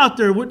 You're out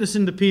there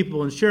witnessing to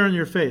people and sharing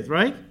your faith,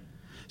 right?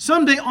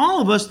 Someday, all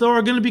of us, though,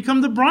 are going to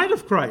become the bride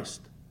of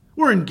Christ.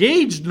 We're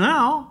engaged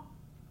now.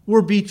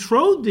 We're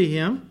betrothed to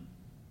Him.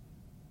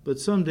 But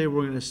someday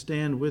we're going to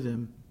stand with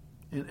Him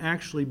and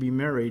actually be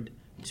married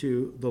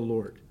to the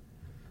Lord.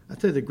 I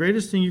tell you, the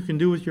greatest thing you can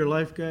do with your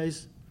life,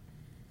 guys,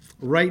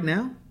 right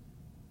now,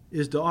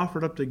 is to offer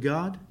it up to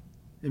God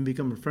and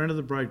become a friend of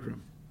the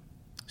bridegroom.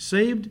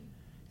 Saved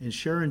and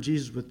sharing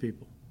Jesus with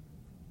people.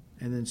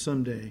 And then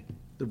someday,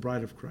 the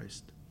bride of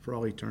Christ for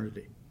all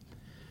eternity.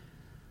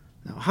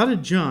 Now, how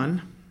did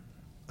John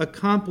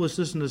accomplish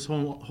this in his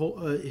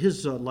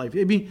life?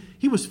 I mean,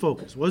 he was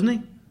focused, wasn't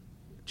he?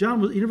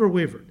 He never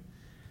wavered.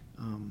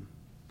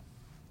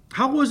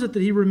 How was it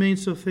that he remained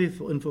so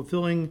faithful in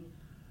fulfilling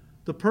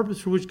the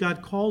purpose for which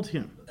God called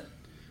him?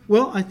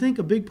 Well, I think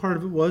a big part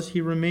of it was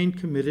he remained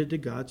committed to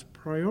God's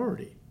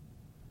priority.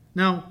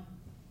 Now,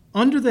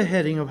 under the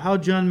heading of how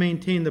John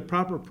maintained the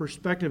proper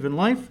perspective in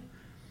life,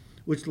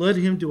 which led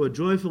him to a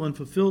joyful and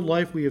fulfilled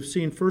life, we have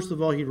seen, first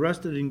of all, he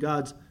rested in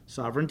God's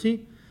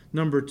sovereignty.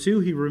 Number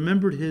 2, he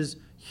remembered his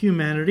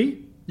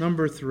humanity.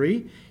 Number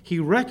 3, he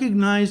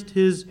recognized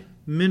his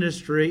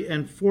ministry.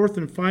 And fourth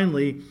and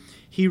finally,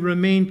 he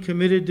remained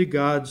committed to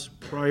God's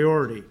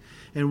priority.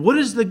 And what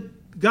is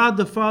God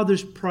the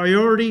Father's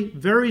priority?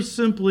 Very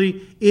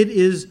simply, it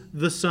is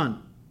the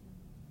Son.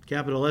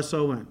 Capital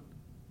S-O-N.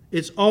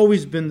 It's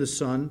always been the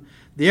Son.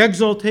 The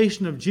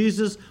exaltation of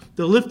Jesus,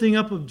 the lifting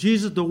up of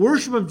Jesus, the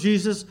worship of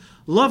Jesus,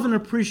 love and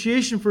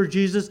appreciation for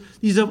Jesus,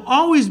 these have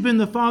always been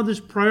the Father's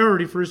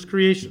priority for His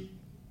creation,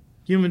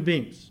 human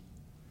beings.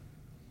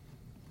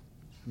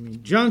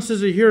 John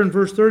says it here in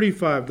verse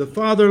 35, the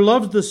Father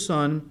loves the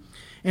Son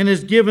and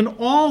has given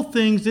all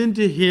things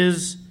into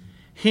His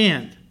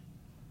hand.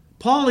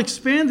 Paul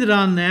expanded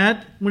on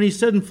that when he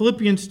said in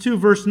Philippians 2,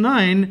 verse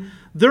 9,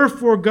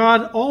 therefore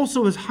God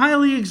also has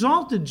highly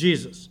exalted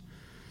Jesus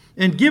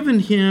and given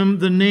Him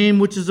the name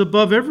which is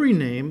above every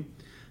name,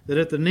 that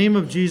at the name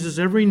of Jesus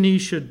every knee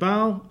should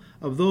bow,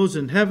 of those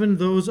in heaven,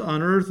 those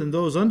on earth, and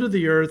those under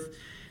the earth,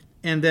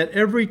 and that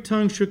every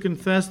tongue should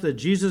confess that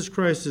Jesus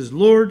Christ is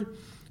Lord,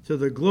 to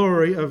the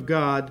glory of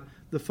God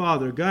the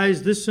Father.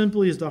 Guys, this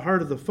simply is the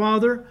heart of the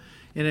Father.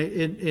 And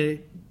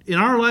in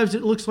our lives,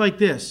 it looks like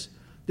this,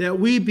 that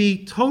we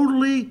be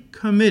totally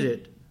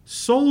committed,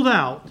 sold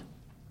out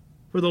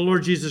for the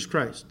Lord Jesus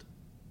Christ.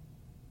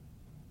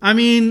 I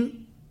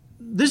mean,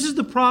 this is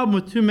the problem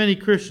with too many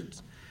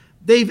Christians.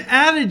 They've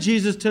added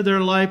Jesus to their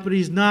life, but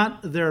He's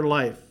not their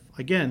life.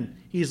 Again,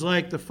 He's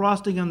like the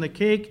frosting on the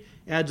cake,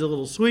 adds a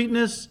little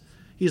sweetness.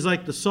 He's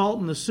like the salt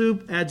in the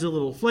soup, adds a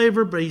little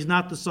flavor, but He's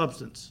not the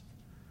substance.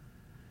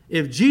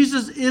 If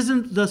Jesus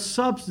isn't the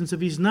substance, if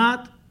He's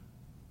not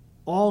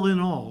all in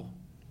all,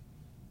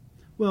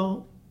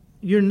 well,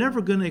 you're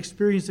never going to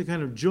experience the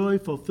kind of joy,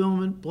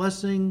 fulfillment,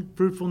 blessing,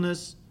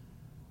 fruitfulness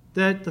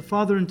that the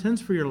Father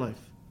intends for your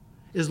life.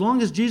 As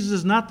long as Jesus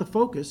is not the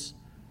focus,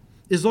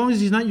 as long as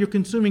He's not your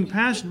consuming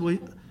passion, well,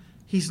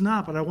 He's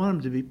not, but I want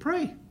Him to be.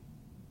 Pray.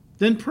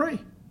 Then pray.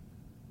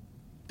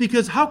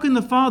 Because how can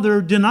the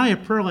Father deny a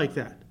prayer like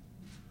that?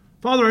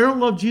 Father, I don't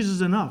love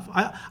Jesus enough.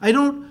 I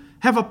don't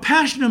have a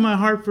passion in my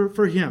heart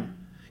for Him.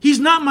 He's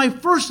not my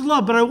first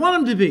love, but I want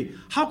Him to be.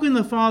 How can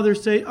the Father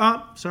say,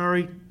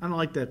 sorry, I don't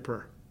like that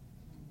prayer?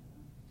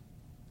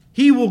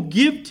 He will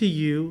give to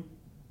you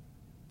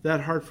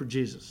that heart for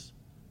Jesus.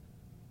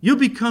 You'll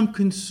become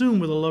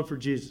consumed with a love for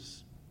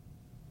Jesus.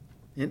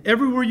 And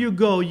everywhere you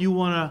go, you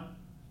want to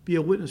be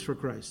a witness for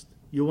Christ.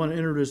 You want to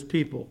introduce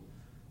people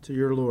to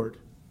your Lord.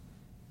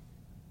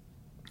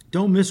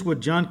 Don't miss what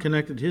John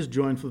connected his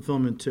joy and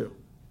fulfillment to.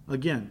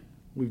 Again,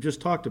 we've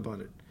just talked about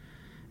it.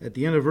 At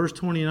the end of verse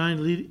 29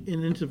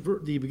 and into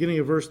the beginning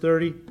of verse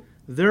 30,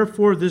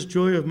 therefore this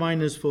joy of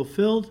mine is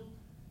fulfilled.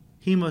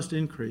 He must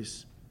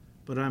increase,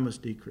 but I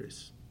must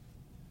decrease.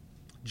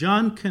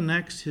 John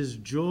connects his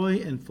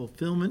joy and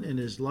fulfillment in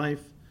his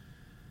life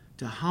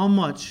to how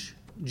much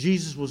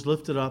Jesus was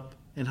lifted up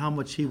and how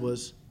much he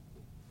was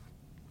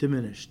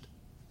diminished.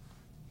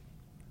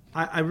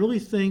 I really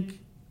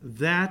think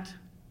that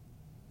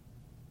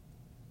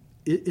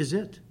is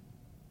it.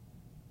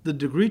 The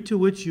degree to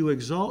which you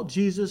exalt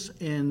Jesus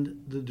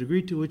and the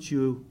degree to which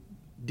you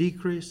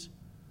decrease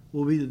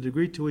will be the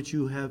degree to which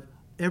you have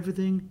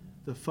everything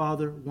the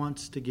Father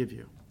wants to give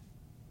you.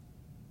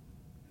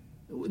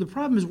 The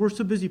problem is we're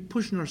so busy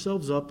pushing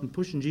ourselves up and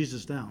pushing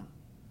Jesus down.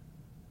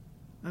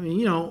 I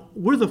mean,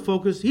 we're the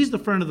focus. He's the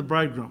friend of the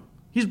bridegroom.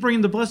 He's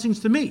bringing the blessings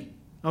to me,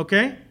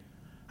 okay?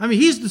 I mean,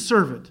 he's the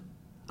servant.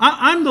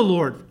 I'm the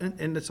Lord.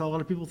 And that's how a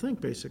lot of people think,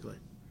 basically.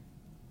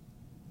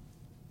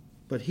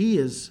 But he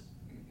is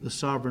the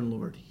sovereign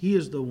Lord. He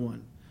is the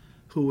one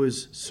who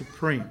is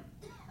supreme.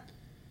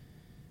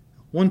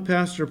 One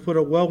pastor put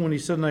it well when he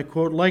said, and I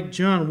quote, like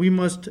John, we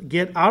must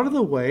get out of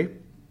the way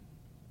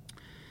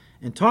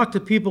and talk to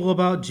people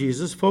about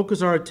Jesus,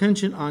 focus our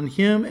attention on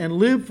him, and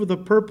live for the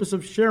purpose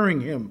of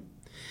sharing him.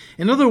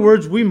 In other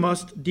words, we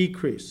must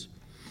decrease.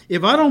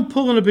 If I don't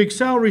pull in a big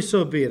salary,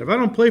 so be it. If I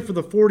don't play for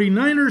the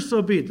 49ers,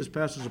 so be it. This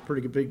pastor's a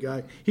pretty big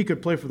guy. He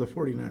could play for the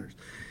 49ers.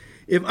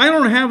 If I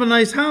don't have a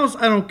nice house,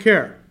 I don't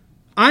care.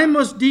 I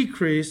must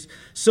decrease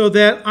so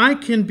that I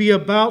can be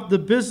about the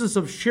business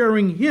of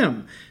sharing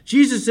him.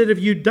 Jesus said, if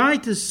you die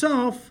to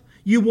self,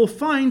 you will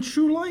find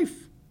true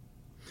life.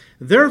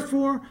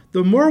 Therefore,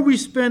 the more we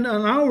spend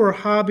on our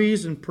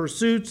hobbies and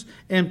pursuits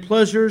and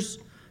pleasures,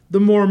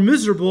 the more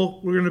miserable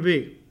we're going to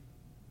be.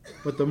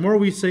 But the more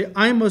we say,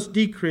 I must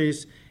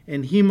decrease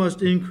and he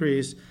must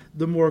increase,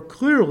 the more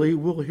clearly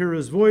we'll hear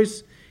his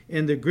voice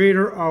and the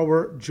greater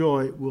our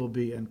joy will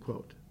be, end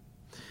quote.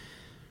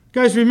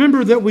 Guys,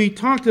 remember that we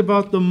talked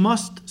about the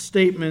must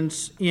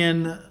statements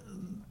in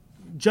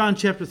John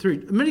chapter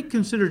 3. Many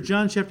consider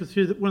John chapter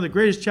 3 one of the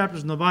greatest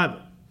chapters in the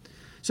Bible.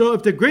 So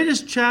if the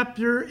greatest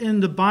chapter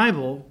in the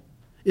Bible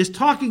is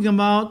talking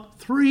about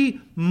 3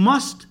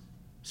 must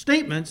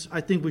statements, I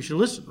think we should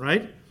listen,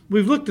 right?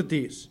 We've looked at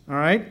these, all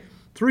right?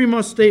 3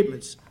 must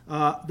statements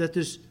that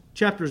this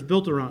chapter is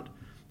built around.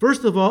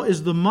 First of all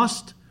is the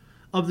must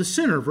of the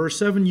sinner. Verse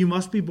 7, you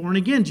must be born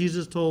again,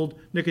 Jesus told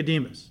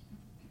Nicodemus.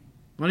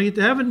 Want to get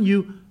to heaven,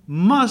 you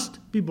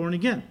must be born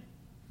again.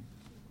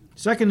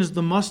 Second is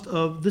the must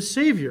of the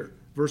Savior.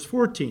 Verse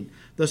 14,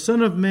 the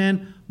Son of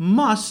Man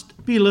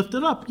must be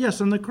lifted up. Yes,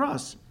 on the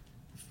cross.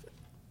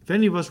 If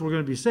any of us were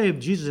going to be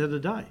saved, Jesus had to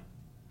die.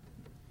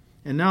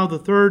 And now the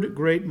third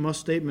great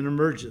must statement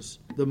emerges.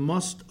 The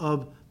must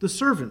of the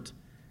servant.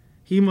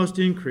 He must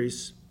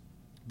increase,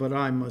 but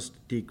I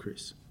must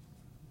decrease.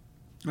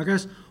 Now,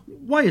 guys,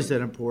 why is that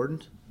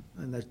important?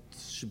 And that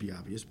should be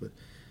obvious, but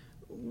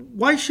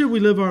why should we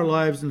live our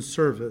lives in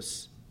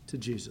service to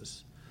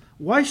Jesus?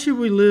 Why should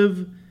we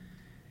live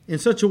in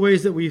such a way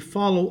that we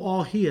follow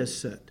all he has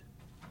said?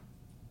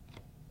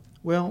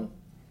 Well,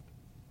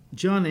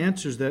 John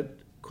answers that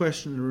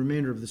question in the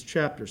remainder of this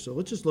chapter. So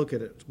let's just look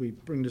at it as we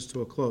bring this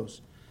to a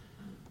close.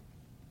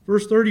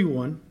 Verse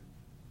 31,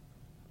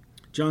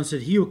 John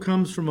said, he who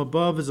comes from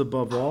above is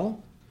above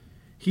all.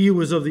 He who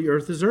is of the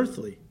earth is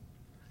earthly,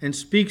 and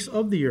speaks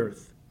of the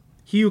earth.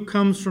 He who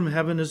comes from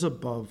heaven is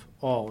above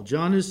all.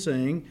 John is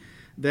saying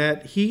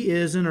that he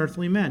is an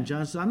earthly man.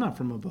 John says, I'm not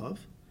from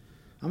above.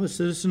 I'm a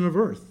citizen of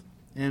earth.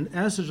 And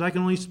as such, I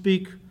can only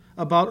speak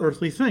about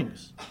earthly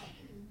things.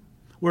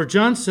 Where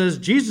John says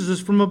Jesus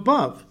is from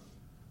above.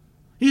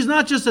 He's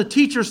not just a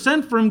teacher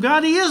sent from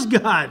God. He is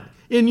God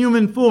in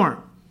human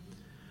form.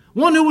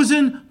 One who was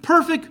in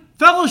perfect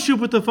fellowship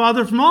with the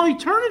Father from all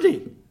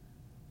eternity.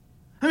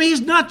 I mean,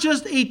 he's not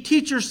just a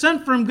teacher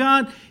sent from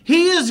God.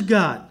 He is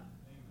God.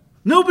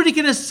 Nobody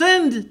can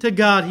ascend to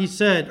God, he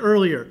said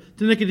earlier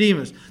to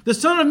Nicodemus. The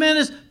Son of Man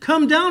has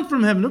come down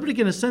from heaven. Nobody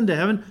can ascend to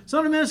heaven. The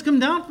Son of Man has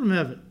come down from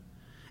heaven.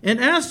 And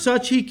as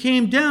such, he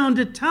came down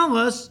to tell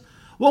us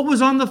what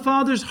was on the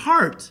Father's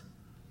heart.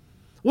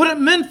 What it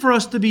meant for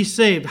us to be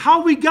saved.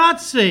 How we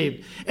got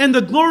saved. And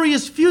the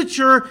glorious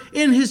future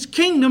in his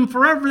kingdom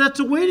forever that's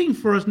awaiting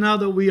for us now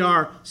that we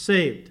are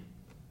saved.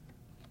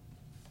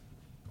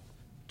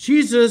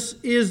 Jesus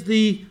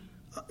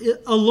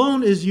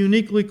alone is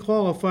uniquely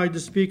qualified to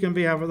speak on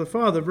behalf of the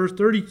Father. Verse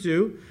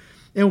 32,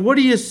 and what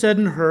he has said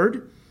and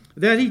heard,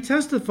 that he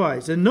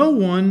testifies, and no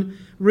one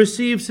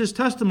receives his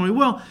testimony.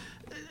 Well,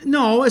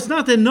 no, it's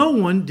not that no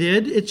one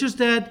did. It's just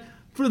that,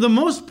 for the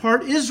most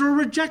part, Israel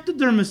rejected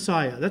their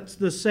Messiah. That's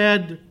the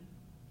sad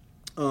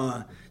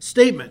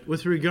statement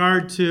with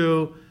regard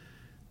to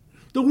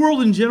the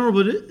world in general,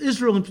 but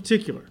Israel in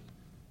particular.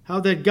 How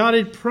that God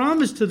had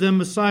promised to them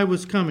Messiah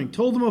was coming,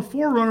 told them a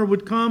forerunner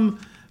would come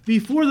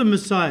before the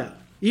Messiah.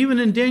 Even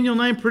in Daniel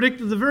 9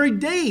 predicted the very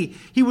day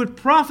he would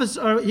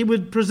he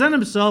would present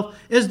himself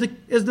as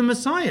the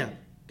Messiah.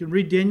 You can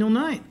read Daniel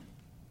 9.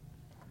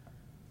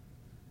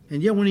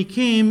 And yet when he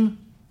came,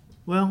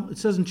 Well, it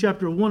says in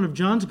chapter 1 of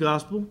John's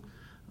Gospel,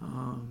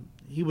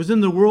 he was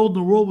in the world, and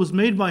the world was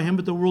made by him,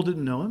 but the world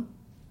didn't know him.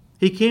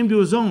 He came to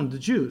his own, the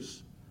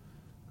Jews.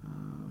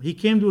 He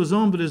came to his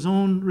own, but his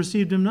own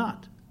received him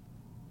not.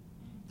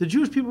 The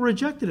Jewish people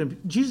rejected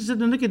him. Jesus said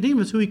to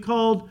Nicodemus, who he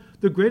called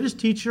the greatest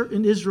teacher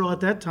in Israel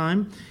at that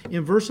time,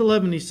 in verse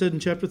 11, he said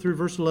in chapter 3,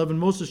 verse 11,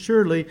 most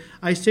assuredly,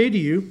 I say to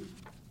you,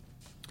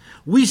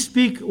 we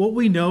speak what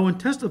we know and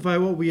testify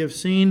what we have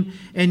seen,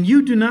 and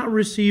you do not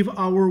receive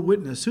our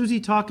witness. Who's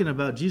he talking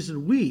about? Jesus said,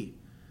 we.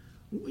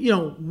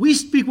 We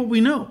speak what we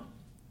know.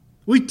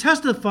 We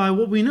testify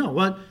what we know.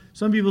 What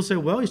some people say,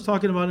 well, he's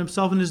talking about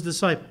himself and his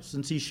disciples,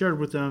 since he shared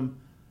with them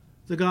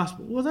the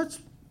gospel. Well, that's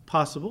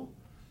possible.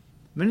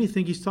 Many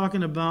think he's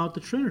talking about the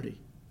Trinity,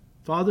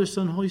 Father,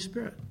 Son, Holy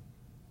Spirit.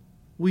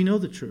 We know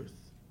the truth.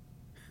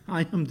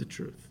 I am the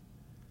truth.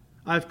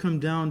 I've come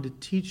down to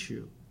teach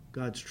you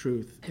God's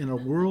truth in a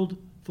world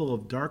full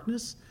of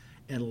darkness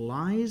and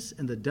lies,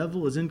 and the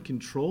devil is in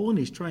control, and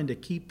he's trying to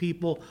keep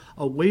people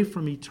away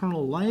from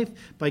eternal life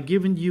by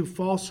giving you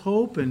false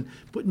hope and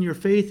putting your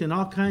faith in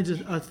all kinds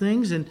of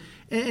things. And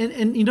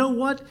you know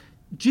what?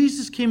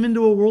 Jesus came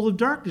into a world of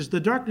darkness. The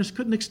darkness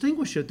couldn't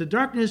extinguish it. The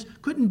darkness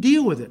couldn't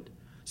deal with it.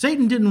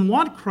 Satan didn't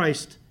want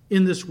Christ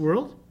in this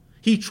world.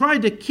 He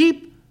tried to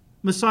keep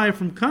Messiah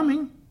from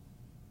coming.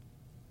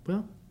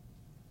 Well,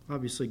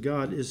 obviously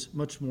God is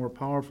much more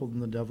powerful than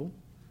the devil.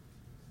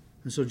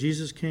 And so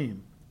Jesus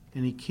came.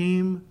 And he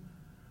came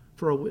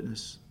for a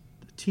witness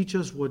to teach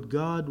us what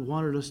God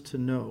wanted us to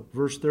know.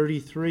 Verse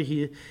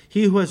 33,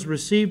 he who has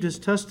received his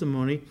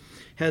testimony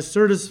has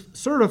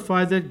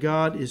certified that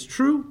God is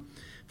true.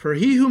 For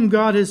he whom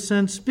God has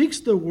sent speaks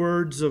the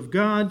words of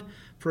God,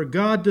 for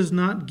God does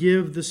not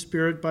give the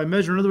Spirit by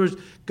measure. In other words,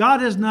 God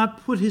has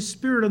not put his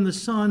Spirit on the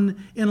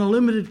Son in a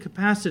limited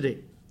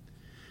capacity.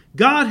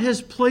 God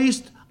has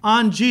placed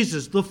on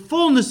Jesus the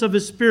fullness of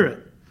his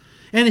Spirit.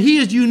 And he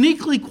is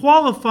uniquely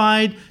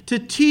qualified to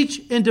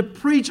teach and to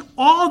preach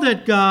all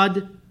that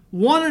God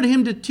wanted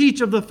him to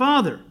teach of the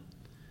Father.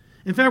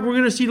 In fact, we're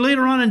going to see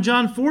later on in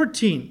John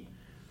 14,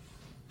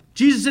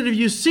 Jesus said, if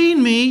you've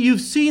seen me,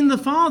 you've seen the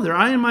Father.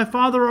 I and my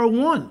Father are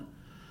one.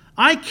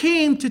 I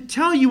came to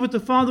tell you what the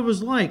Father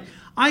was like.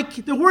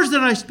 The words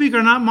that I speak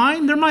are not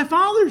mine, they're my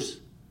Father's.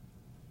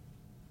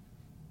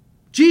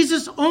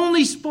 Jesus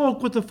only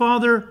spoke what the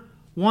Father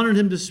wanted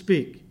him to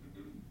speak.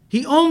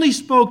 He only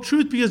spoke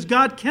truth because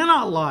God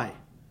cannot lie.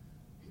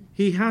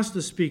 He has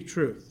to speak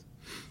truth.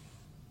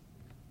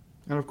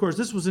 And of course,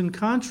 this was in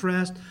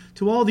contrast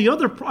to all the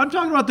other, I'm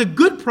talking about the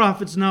good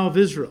prophets now of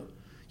Israel.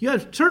 You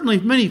had certainly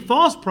many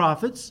false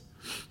prophets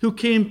who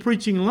came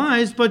preaching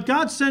lies, but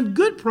God sent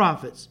good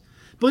prophets.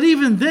 But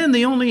even then,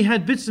 they only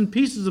had bits and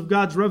pieces of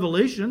God's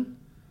revelation.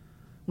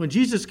 When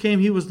Jesus came,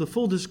 he was the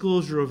full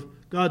disclosure of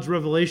God's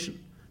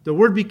revelation. The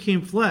Word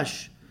became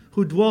flesh,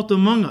 who dwelt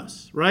among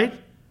us, right?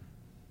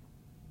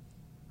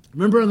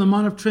 Remember on the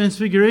Mount of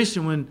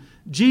Transfiguration when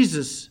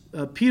Jesus,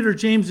 Peter,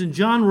 James, and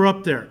John were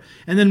up there.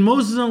 And then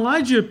Moses and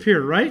Elijah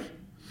appeared, right?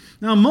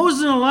 Now,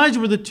 Moses and Elijah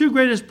were the two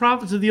greatest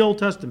prophets of the Old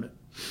Testament.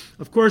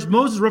 Of course,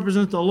 Moses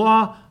represents the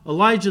law,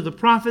 Elijah the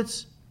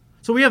prophets.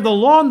 So we have the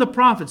law and the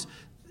prophets.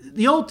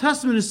 The Old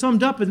Testament is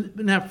summed up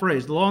in that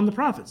phrase, the law and the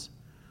prophets.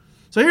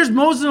 So here's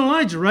Moses and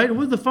Elijah, right? And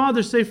what did the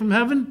Father say from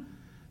heaven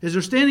as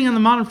they're standing on the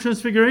Mount of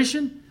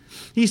Transfiguration?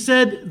 He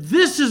said,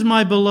 this is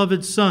my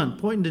beloved Son,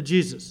 pointing to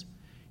Jesus.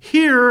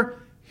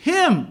 Hear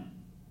him.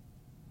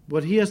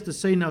 What he has to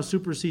say now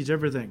supersedes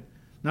everything.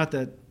 Not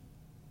that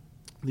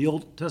the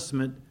Old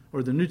Testament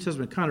or the New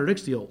Testament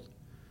contradicts the Old.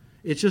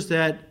 It's just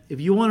that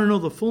if you want to know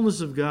the fullness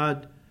of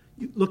God,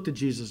 you look to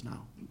Jesus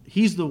now.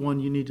 He's the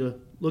one you need to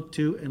look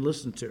to and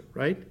listen to,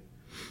 right?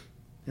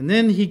 And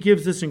then he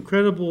gives this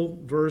incredible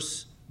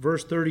verse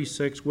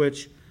 36,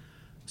 which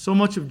so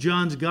much of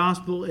John's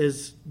gospel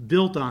is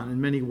built on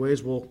in many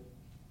ways. We'll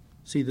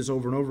see this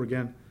over and over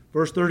again.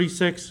 Verse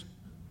 36.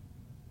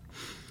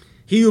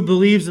 He who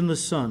believes in the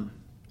Son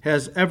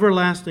has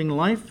everlasting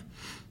life,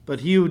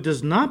 but he who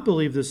does not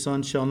believe the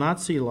Son shall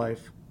not see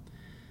life,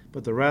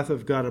 but the wrath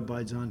of God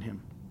abides on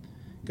him.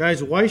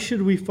 Guys, why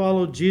should we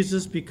follow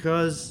Jesus?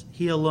 Because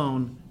he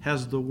alone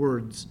has the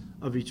words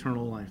of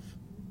eternal life.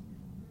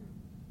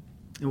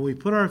 And when we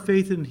put our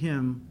faith in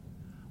him,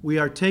 we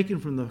are taken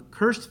from the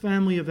cursed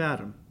family of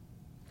Adam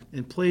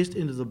and placed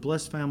into the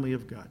blessed family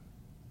of God.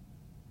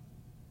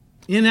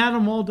 In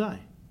Adam, all die.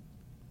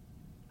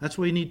 That's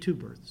why you need two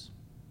births.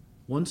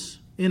 Once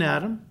in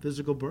Adam,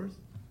 physical birth.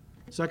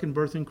 Second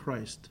birth in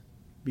Christ,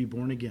 be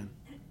born again.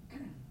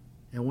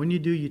 And when you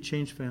do, you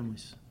change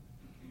families.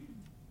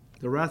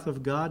 The wrath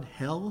of God,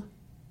 hell,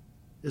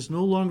 is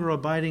no longer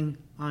abiding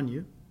on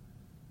you.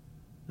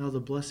 Now the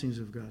blessings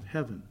of God,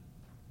 heaven,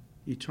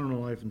 eternal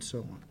life, and so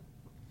on.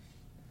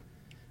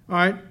 All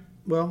right,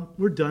 well,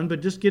 we're done,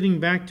 but just getting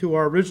back to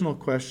our original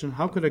question,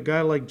 how could a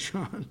guy like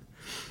John,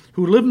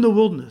 who lived in the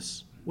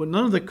wilderness, with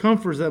none of the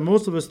comforts that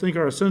most of us think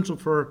are essential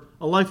for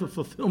a life of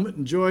fulfillment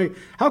and joy,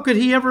 how could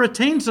he ever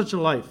attain such a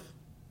life?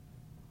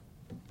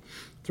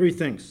 Three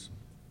things.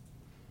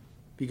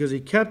 Because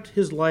he kept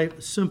his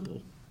life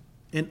simple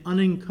and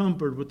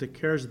unencumbered with the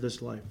cares of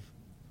this life.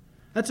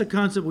 That's a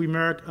concept we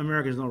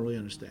Americans don't really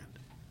understand.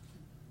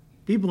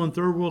 People in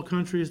third world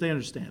countries, they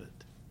understand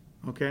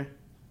it. Okay?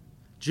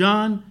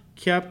 John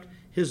kept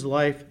his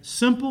life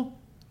simple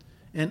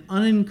and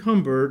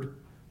unencumbered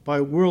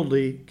by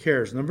worldly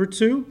cares. Number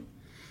 2,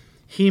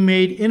 he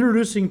made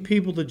introducing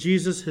people to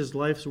Jesus his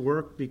life's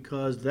work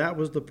because that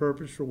was the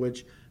purpose for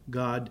which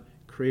God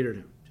created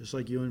him, just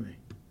like you and me.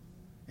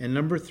 And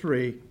number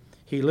 3,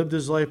 he lived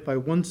his life by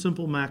one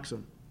simple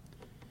maxim.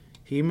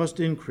 He must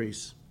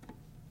increase,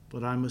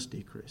 but I must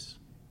decrease.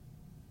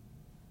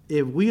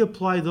 If we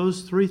apply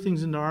those 3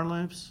 things into our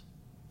lives,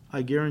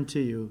 I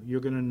guarantee you, you're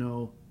going to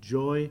know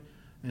joy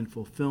and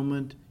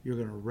fulfillment. You're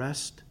going to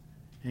rest,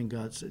 and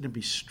God's going to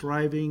be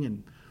striving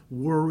and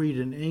worried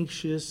and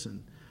anxious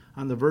and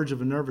on the verge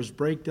of a nervous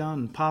breakdown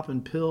and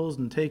popping pills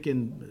and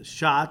taking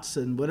shots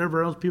and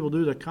whatever else people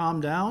do to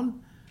calm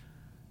down.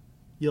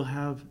 You'll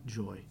have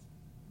joy.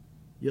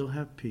 You'll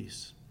have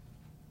peace.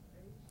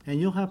 And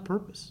you'll have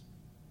purpose.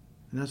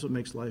 And that's what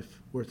makes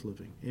life worth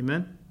living.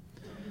 Amen?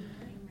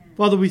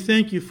 Father, we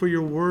thank you for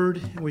your word,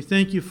 and we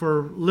thank you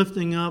for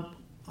lifting up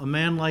a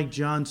man like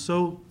John,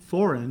 so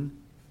foreign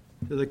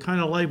to the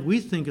kind of life we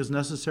think is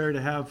necessary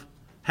to have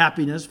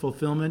happiness,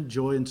 fulfillment,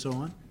 joy, and so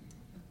on.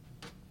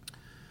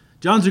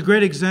 John's a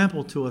great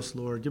example to us,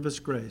 Lord. Give us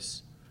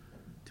grace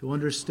to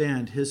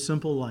understand his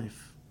simple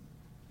life,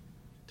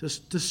 to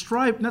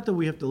strive, not that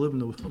we have to live in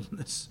the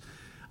wilderness.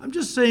 I'm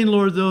just saying,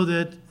 Lord, though,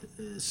 that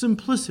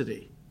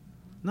simplicity,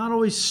 not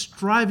always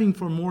striving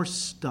for more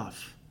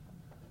stuff,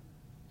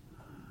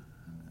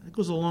 it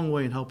goes a long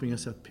way in helping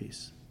us have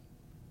peace.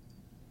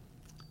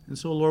 And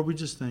so, Lord, we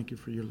just thank you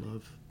for your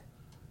love.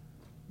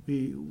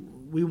 We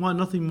want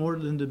nothing more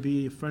than to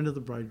be a friend of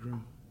the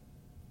bridegroom,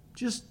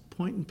 just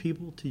pointing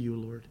people to you,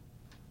 Lord.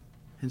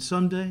 And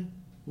someday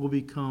we'll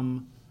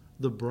become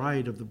the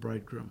bride of the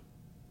bridegroom.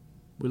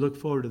 We look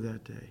forward to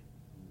that day.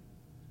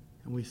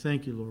 And we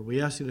thank you, Lord. We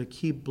ask you to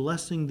keep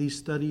blessing these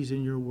studies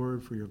in your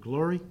word for your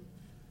glory.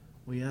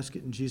 We ask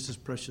it in Jesus'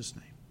 precious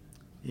name.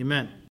 Amen.